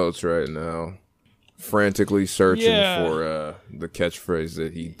his notes right now, frantically searching for the catchphrase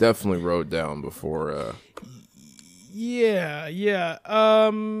that he definitely wrote down before.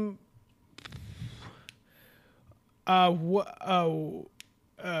 One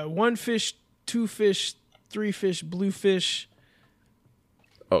fish, two fish, three fish, blue fish.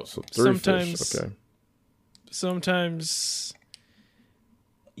 Oh, so three fish. Okay. Sometimes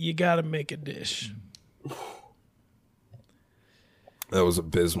you gotta make a dish. That was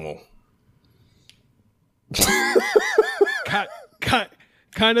abysmal.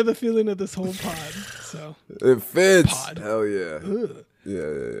 Kind of the feeling of this whole pod. So it fits. Pod. Hell yeah. Ugh.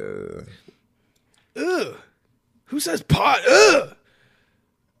 Yeah. Ugh. Who says pod? Ugh.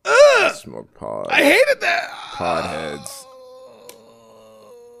 Smoke pod. I hated that. Pod heads.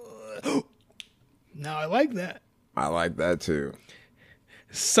 Now I like that. I like that too.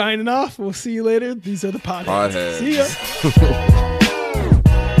 Signing off. We'll see you later. These are the pod Pod heads. heads. See ya.